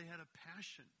desire, they had a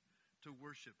passion to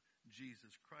worship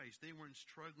Jesus Christ. They weren't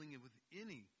struggling with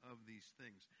any of these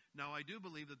things. Now, I do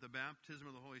believe that the baptism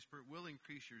of the Holy Spirit will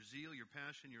increase your zeal, your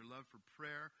passion, your love for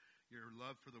prayer, your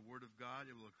love for the Word of God.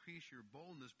 It will increase your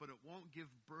boldness, but it won't give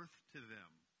birth to them.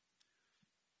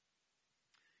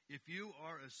 If you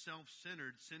are a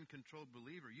self-centered, sin-controlled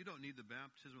believer, you don't need the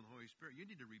baptism of the Holy Spirit. You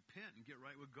need to repent and get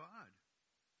right with God.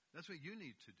 That's what you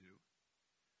need to do.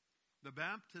 The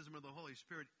baptism of the Holy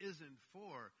Spirit isn't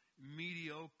for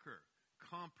mediocre,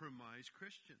 compromised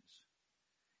Christians.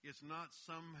 It's not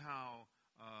somehow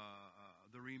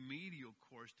the remedial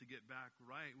course to get back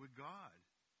right with God.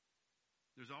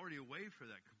 There's already a way for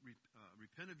that.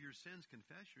 Repent of your sins,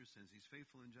 confess your sins. He's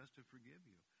faithful and just to forgive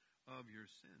you of your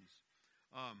sins.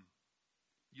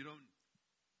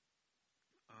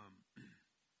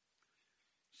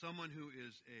 Someone who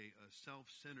is a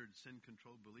self-centered,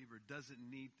 sin-controlled believer doesn't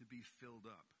need to be filled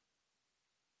up.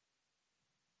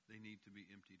 They need to be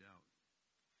emptied out.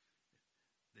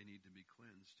 They need to be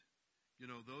cleansed. You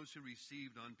know, those who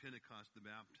received on Pentecost the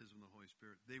baptism of the Holy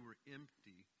Spirit, they were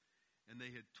empty, and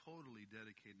they had totally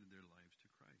dedicated their lives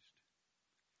to Christ.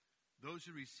 Those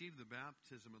who received the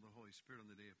baptism of the Holy Spirit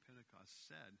on the day of Pentecost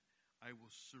said, I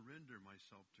will surrender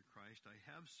myself to Christ. I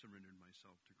have surrendered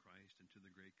myself to Christ and to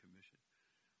the Great Commission.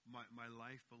 My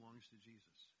life belongs to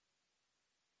Jesus.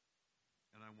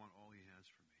 And I want all he has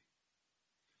for me.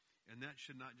 And that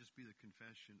should not just be the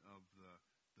confession of the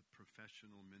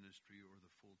professional ministry or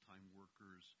the full-time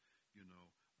workers,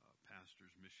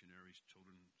 pastors, missionaries,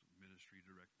 children's ministry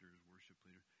directors, worship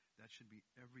leaders. That should be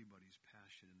everybody's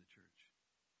passion in the church.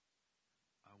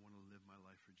 I want to live my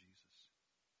life for Jesus.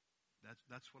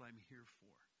 That's what I'm here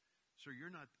for. So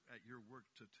you're not at your work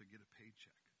to get a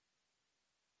paycheck.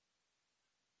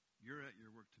 You're at your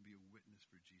work to be a witness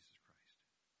for Jesus Christ.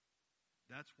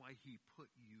 That's why he put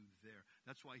you there.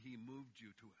 That's why he moved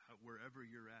you to wherever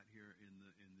you're at here in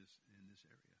this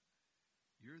area.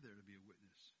 You're there to be a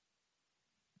witness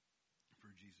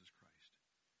for Jesus Christ,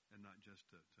 and not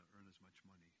just to earn as much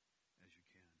money as you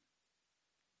can.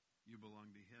 You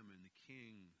belong to him, and the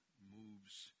king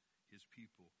moves his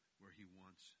people where he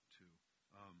wants to.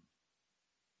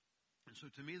 And so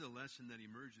to me, the lesson that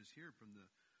emerges here from the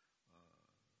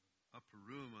upper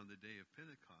room on the day of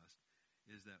Pentecost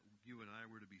is that you and I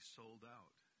were to be sold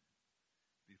out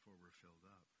before we're filled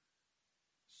up.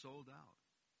 Sold out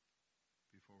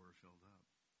before we're filled up.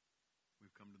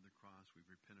 We've come to the cross. We've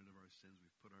repented of our sins.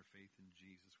 We've put our faith in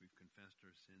Jesus. We've confessed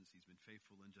our sins. He's been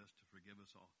faithful and just to forgive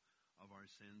us all of our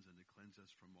sins and to cleanse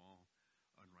us from all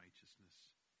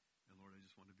unrighteousness. And Lord, I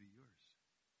just want to be yours.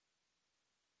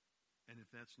 And if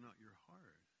that's not your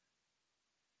heart,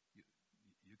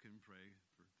 you can pray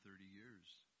for 30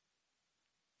 years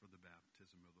for the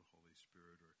baptism of the Holy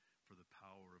Spirit or for the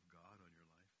power of God on your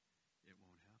life. It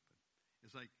won't happen.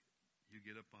 It's like you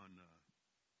get up on,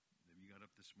 you got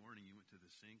up this morning, you went to the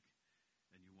sink,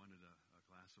 and you wanted a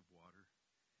glass of water.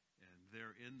 And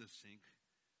there in the sink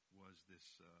was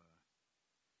this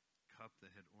cup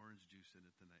that had orange juice in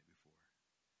it the night before.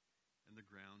 And the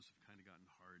grounds have kind of gotten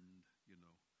hardened,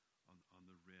 on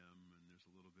the rim, and there's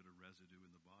a little bit of residue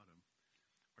in the bottom.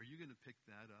 Are you going to pick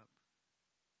that up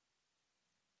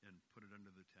and put it under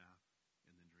the tap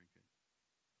and then drink it?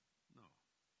 No,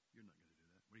 you're not going to do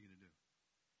that. What are you going to do?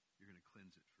 You're going to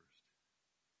cleanse it first.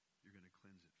 You're going to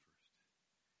cleanse it first.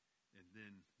 And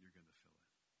then you're going to fill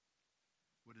it.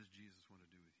 What does Jesus want to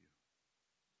do with you?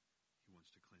 He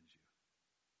wants to cleanse you.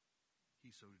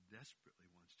 He so desperately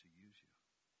wants to use you.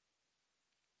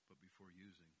 But before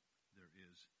using, there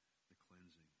is the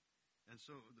cleansing. And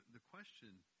so the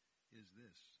question is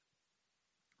this.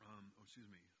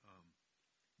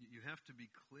 You have to be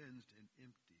cleansed and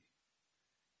empty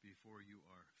before you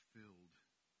are filled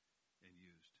and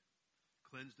used.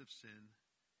 Cleansed of sin,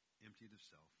 emptied of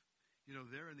self.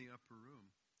 There in the upper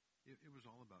room, it was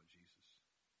all about Jesus.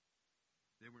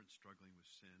 They weren't struggling with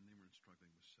sin. They weren't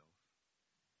struggling with self.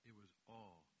 It was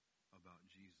all about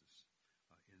Jesus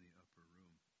in the upper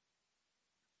room.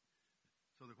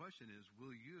 So the question is,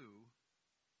 will you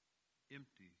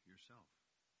empty yourself?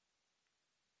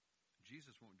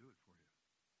 Jesus won't do it for you.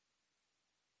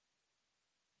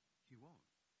 He won't.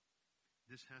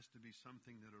 This has to be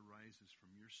something that arises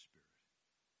from your spirit,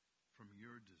 from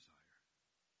your desire.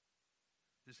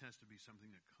 This has to be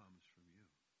something that comes from you.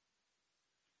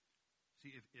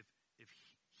 See, if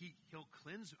he'll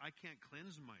cleanse, I can't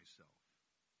cleanse myself,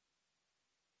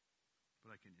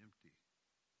 but I can empty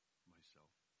myself.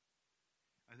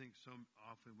 I think so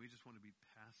often we just want to be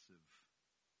passive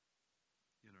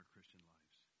in our Christian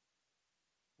lives.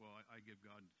 Well, I give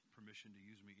God permission to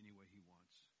use me any way he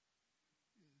wants.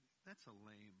 That's a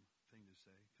lame thing to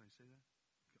say. Can I say that?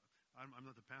 I'm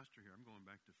not the pastor here. I'm going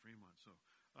back to Fremont, so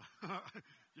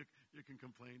you can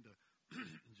complain to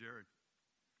Jared.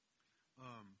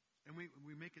 And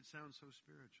we make it sound so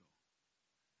spiritual.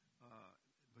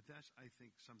 But that's, I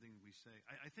think, something we say.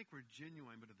 I think we're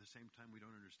genuine, but at the same time, we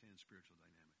don't understand spiritual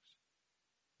dynamics.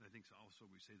 And I think also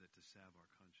we say that to salve our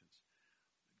conscience.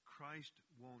 Christ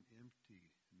won't empty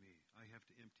me. I have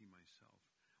to empty myself.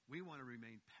 We want to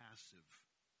remain passive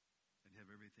and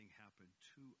have everything happen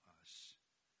to us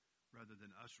rather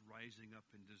than us rising up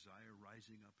in desire,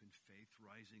 rising up in faith,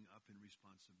 rising up in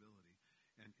responsibility,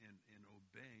 and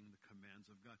obeying the commands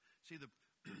of God. See, the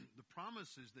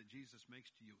promises that Jesus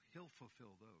makes to you, he'll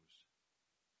fulfill those.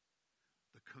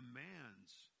 The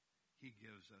commands he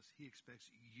gives us, he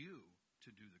expects you to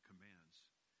do the commands.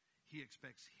 He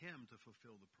expects him to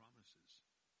fulfill the promises.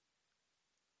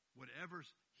 Whatever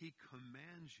he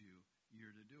commands you,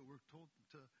 you're to do. We're told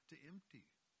to empty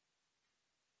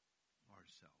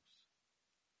ourselves.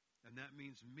 And that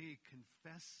means me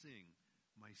confessing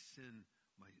my sin,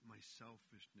 my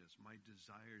selfishness, my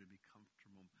desire to be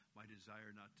comfortable, my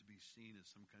desire not to be seen as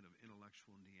some kind of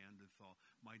intellectual Neanderthal,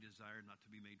 my desire not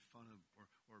to be made fun of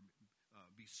or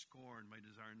be scorned, my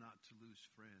desire not to lose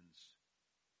friends.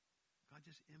 God,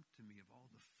 just empty me of all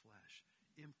the flesh.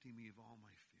 Empty me of all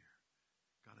my fear.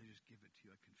 God, I just give it to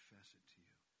you. I confess it to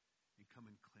you. And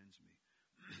come and cleanse me.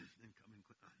 And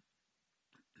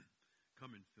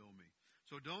come and fill me.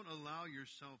 So don't allow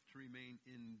yourself to remain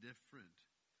indifferent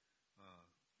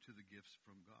to the gifts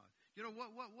from God.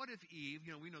 What if Eve,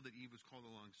 we know that Eve was called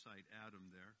alongside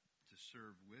Adam there to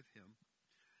serve with him.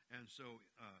 And so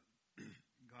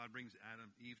God brings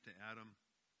Eve to Adam.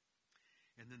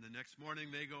 And then the next morning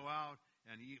they go out,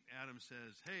 and Adam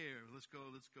says, "Hey, let's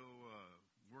go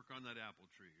work on that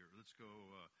apple tree, or let's go,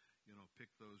 pick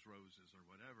those roses or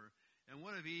whatever. And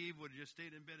what if Eve would have just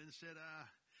stayed in bed and said,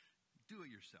 do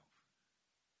it yourself?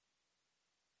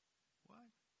 What?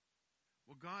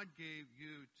 Well, God gave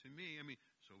you to me,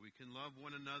 so we can love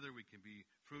one another, we can be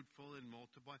fruitful and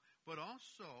multiply, but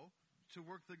also to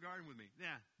work the garden with me.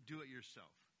 Do it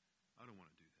yourself. I don't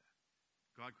want to do that.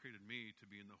 God created me to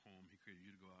be in the home. He created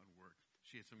you to go out and work.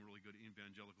 She had some really good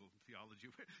evangelical theology,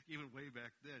 even way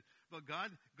back then. But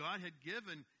God had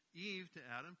given Eve to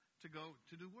Adam to go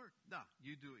to do work. No,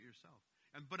 you do it yourself.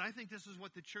 But I think this is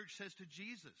what the church says to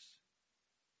Jesus.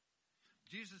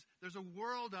 Jesus, there's a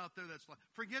world out there that's lost.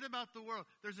 Forget about the world.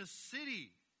 There's a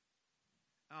city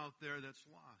out there that's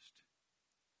lost.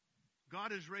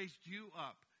 God has raised you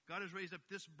up. God has raised up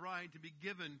this bride to be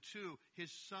given to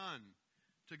his son,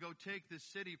 to go take this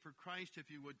city for Christ, if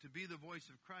you would, to be the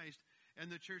voice of Christ. And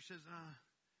the church says,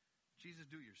 Jesus,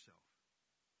 do it yourself.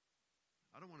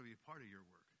 I don't want to be a part of your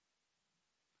work.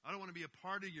 I don't want to be a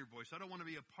part of your voice. I don't want to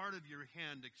be a part of your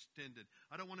hand extended.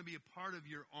 I don't want to be a part of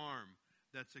your arm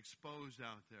that's exposed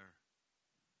out there.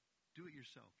 Do it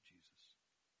yourself, Jesus.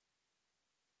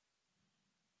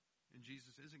 And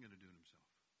Jesus isn't going to do it himself.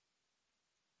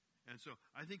 And so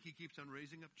I think he keeps on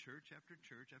raising up church after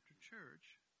church after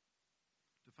church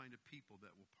to find a people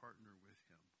that will partner with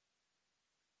him.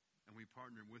 And we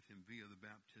partner with him via the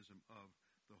baptism of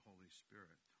the Holy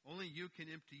Spirit. Only you can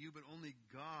empty you, but only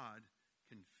God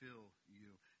can fill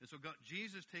you. And so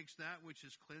Jesus takes that which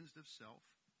is cleansed of self.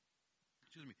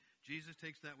 Jesus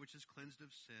takes that which is cleansed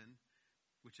of sin,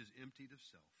 which is emptied of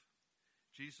self.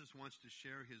 Jesus wants to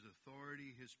share his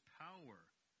authority, his power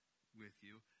with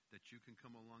you, that you can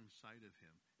come alongside of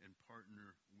him and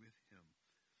partner with him.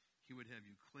 He would have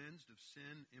you cleansed of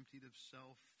sin, emptied of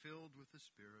self, filled with the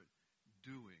Spirit,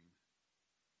 doing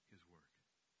his work.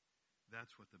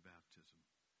 That's what the baptism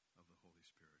of the Holy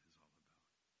Spirit is all about.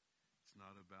 It's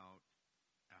not about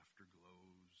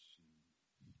afterglows and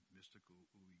mystical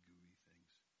ooey-gooey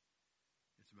things.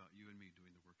 It's about you and me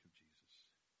doing the work of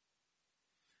Jesus.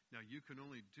 Now, you can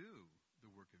only do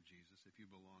the work of Jesus if you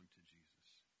belong to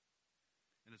Jesus.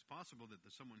 And it's possible that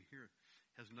someone here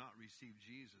has not received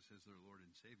Jesus as their Lord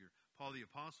and Savior. Paul the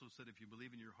Apostle said, if you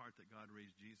believe in your heart that God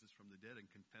raised Jesus from the dead and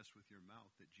confess with your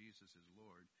mouth that Jesus is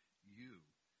Lord, you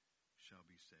shall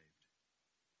be saved.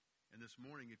 And this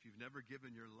morning, if you've never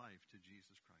given your life to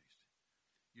Jesus Christ,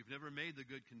 you've never made the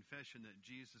good confession that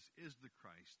Jesus is the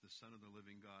Christ, the Son of the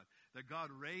living God, that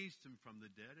God raised him from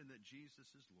the dead and that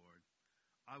Jesus is Lord,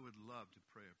 I would love to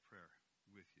pray a prayer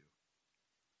with you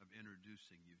of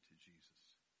introducing you to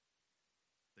Jesus,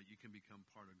 that you can become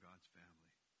part of God's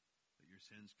family, that your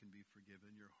sins can be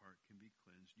forgiven, your heart can be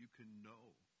cleansed. You can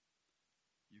know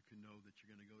that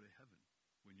you're going to go to heaven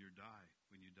when you die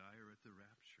or at the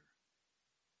rapture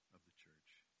of the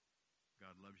church.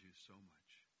 God loves you so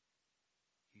much.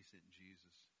 He sent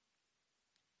Jesus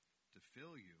to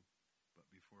fill you, but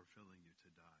before filling you, to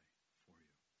die for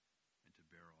you and to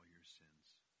bear all your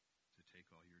sins, to take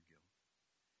all your guilt.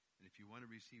 And if you want to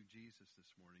receive Jesus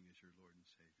this morning as your Lord and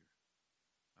Savior,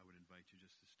 I would invite you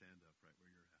just to stand up right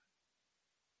where you're at.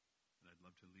 And I'd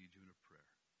love to lead you in a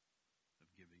prayer of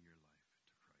giving your life to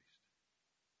Christ,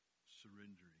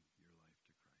 surrendering your life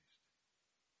to Christ,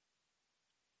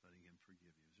 letting him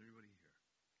forgive you. Is there anybody here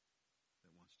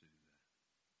that wants to do that?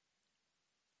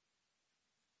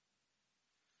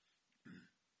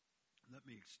 Let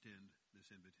me extend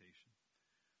this invitation.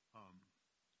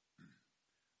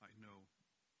 I know,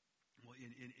 well,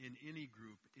 in any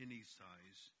group, any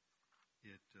size,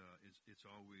 it's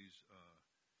always,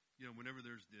 whenever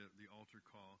there's the altar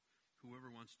call, whoever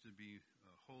wants to be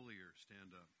holier,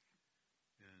 stand up.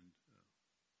 And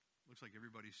looks like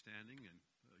everybody's standing, and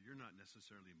you're not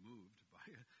necessarily moved by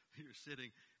it. You're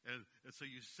sitting, and so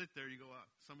you sit there, you go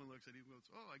out. Someone looks at you and goes,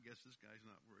 oh, I guess this guy's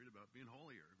not worried about being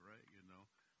holier, right?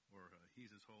 Or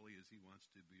he's as holy as he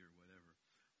wants to be or whatever.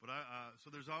 But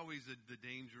so there's always the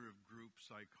danger of group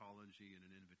psychology and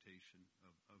an invitation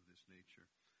of this nature.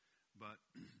 But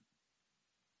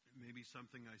maybe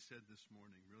something I said this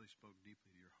morning really spoke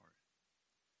deeply to your heart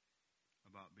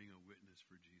about being a witness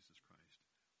for Jesus Christ,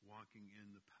 walking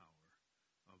in the power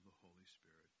of the Holy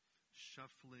Spirit,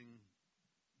 shuffling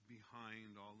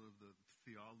behind all of the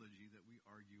theology that we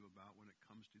argue about when it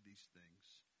comes to these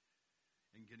things,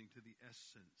 and getting to the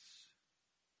essence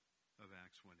of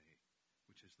Acts 1:8,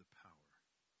 which is the power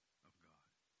of God.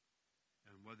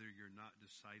 And whether you're not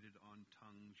decided on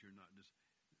tongues,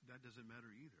 that doesn't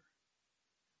matter either.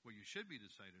 What you should be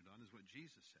decided on is what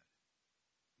Jesus said.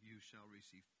 You shall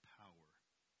receive power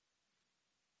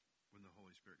when the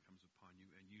Holy Spirit comes upon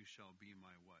you, and you shall be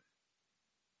my what?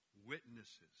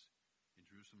 Witnesses in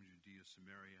Jerusalem, Judea,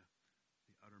 Samaria,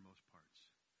 the uttermost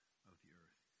parts of the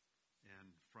earth.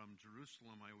 And from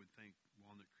Jerusalem, I would think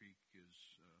Walnut Creek is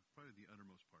probably the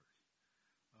uttermost part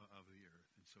of the earth.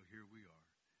 And so here we are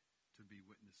to be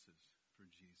witnesses for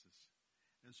Jesus.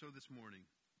 And so this morning,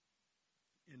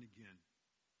 and again,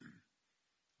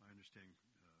 I understand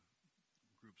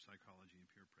group psychology and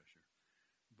peer pressure,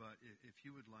 but if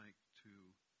you would like to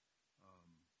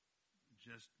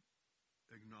just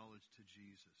acknowledge to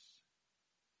Jesus,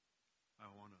 I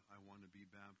want to be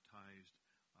baptized.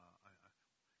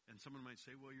 And someone might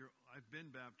say, well, I've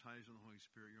been baptized in the Holy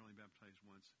Spirit. You're only baptized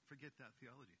once. Forget that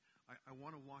theology. I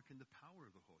want to walk in the power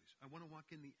of the Holy Spirit. I want to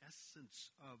walk in the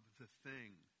essence of the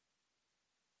thing.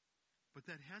 But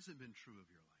that hasn't been true of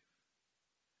your life.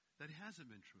 That hasn't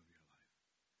been true of your life.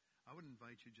 I would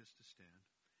invite you just to stand.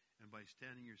 And by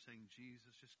standing, you're saying,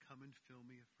 Jesus, just come and fill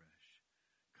me afresh.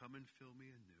 Come and fill me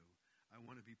anew. I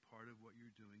want to be part of what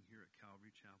you're doing here at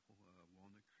Calvary Chapel,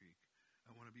 Walnut Creek.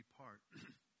 I want to be part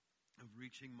of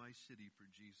reaching my city for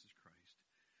Jesus Christ.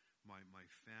 My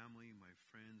family, my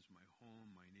friends, my home,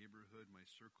 my neighborhood, my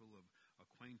circle of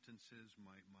acquaintances,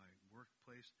 my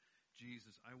workplace.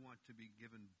 Jesus, I want to be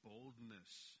given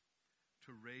boldness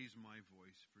to raise my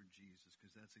voice for Jesus,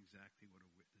 because that's exactly what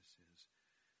a witness is.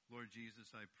 Lord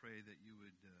Jesus, I pray that you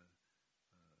would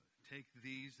take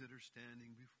these that are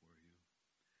standing before you,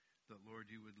 that,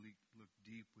 Lord, you would look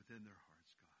deep within their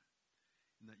hearts, God,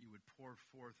 and that you would pour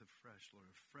forth afresh, Lord,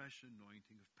 a fresh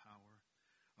anointing of power,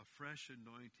 a fresh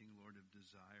anointing, Lord, of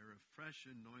desire, a fresh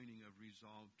anointing of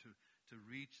resolve to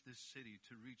reach this city,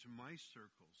 to reach my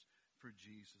circles for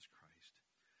Jesus Christ.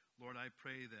 Lord, I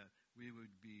pray that we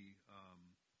would be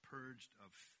purged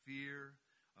of fear,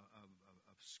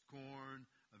 of scorn,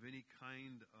 of any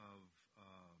kind of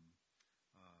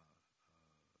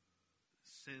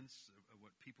sense of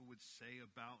what people would say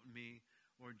about me.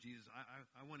 Lord Jesus,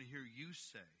 I want to hear you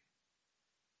say,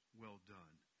 well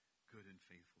done, good and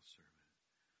faithful servant.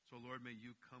 So, Lord, may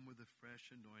you come with a fresh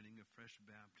anointing, a fresh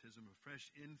baptism, a fresh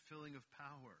infilling of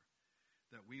power,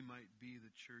 that we might be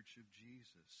the church of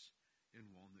Jesus in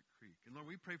Walnut Creek. And Lord,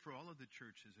 we pray for all of the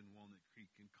churches in Walnut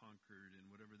Creek and Concord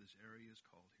and whatever this area is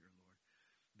called here, Lord,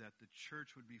 that the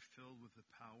church would be filled with the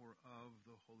power of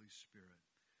the Holy Spirit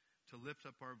to lift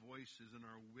up our voices and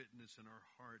our witness and our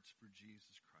hearts for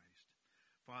Jesus Christ.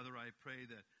 Father, I pray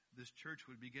that this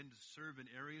church would begin to serve in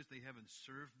areas they haven't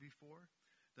served before,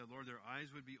 that, Lord, their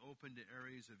eyes would be open to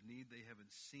areas of need they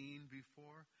haven't seen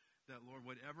before, that, Lord,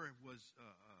 whatever was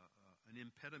an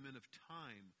impediment of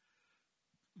time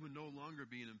would no longer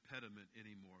be an impediment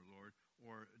anymore, Lord,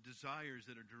 or desires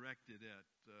that are directed at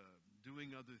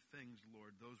doing other things,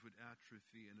 Lord, those would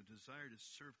atrophy, and a desire to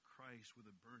serve Christ with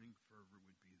a burning fervor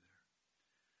would be there.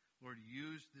 Lord,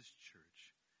 use this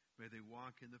church. May they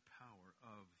walk in the power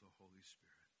of the Holy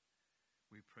Spirit.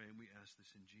 We pray and we ask this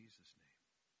in Jesus' name.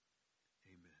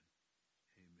 Amen.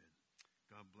 Amen.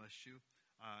 God bless you.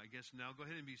 I guess now go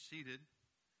ahead and be seated.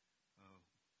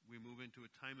 We move into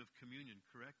a time of communion,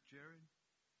 correct, Jared?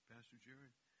 Pastor Jared?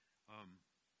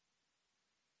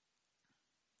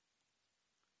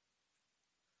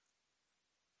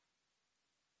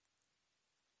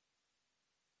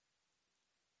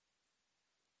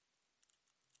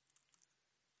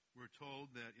 We're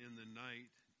told that in the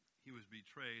night he was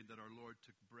betrayed, that our Lord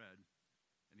took bread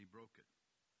and he broke it.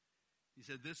 He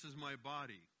said, "This is my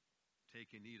body.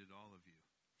 Take and eat it, all of you,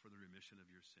 for the remission of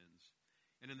your sins."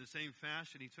 And in the same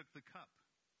fashion, he took the cup.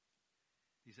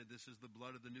 He said, "This is the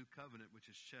blood of the new covenant, which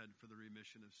is shed for the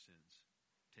remission of sins.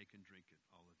 Take and drink it,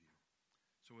 all of you."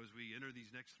 So as we enter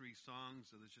these next three songs,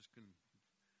 let's just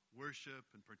worship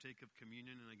and partake of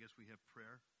communion, and I guess we have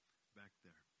prayer back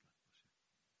there.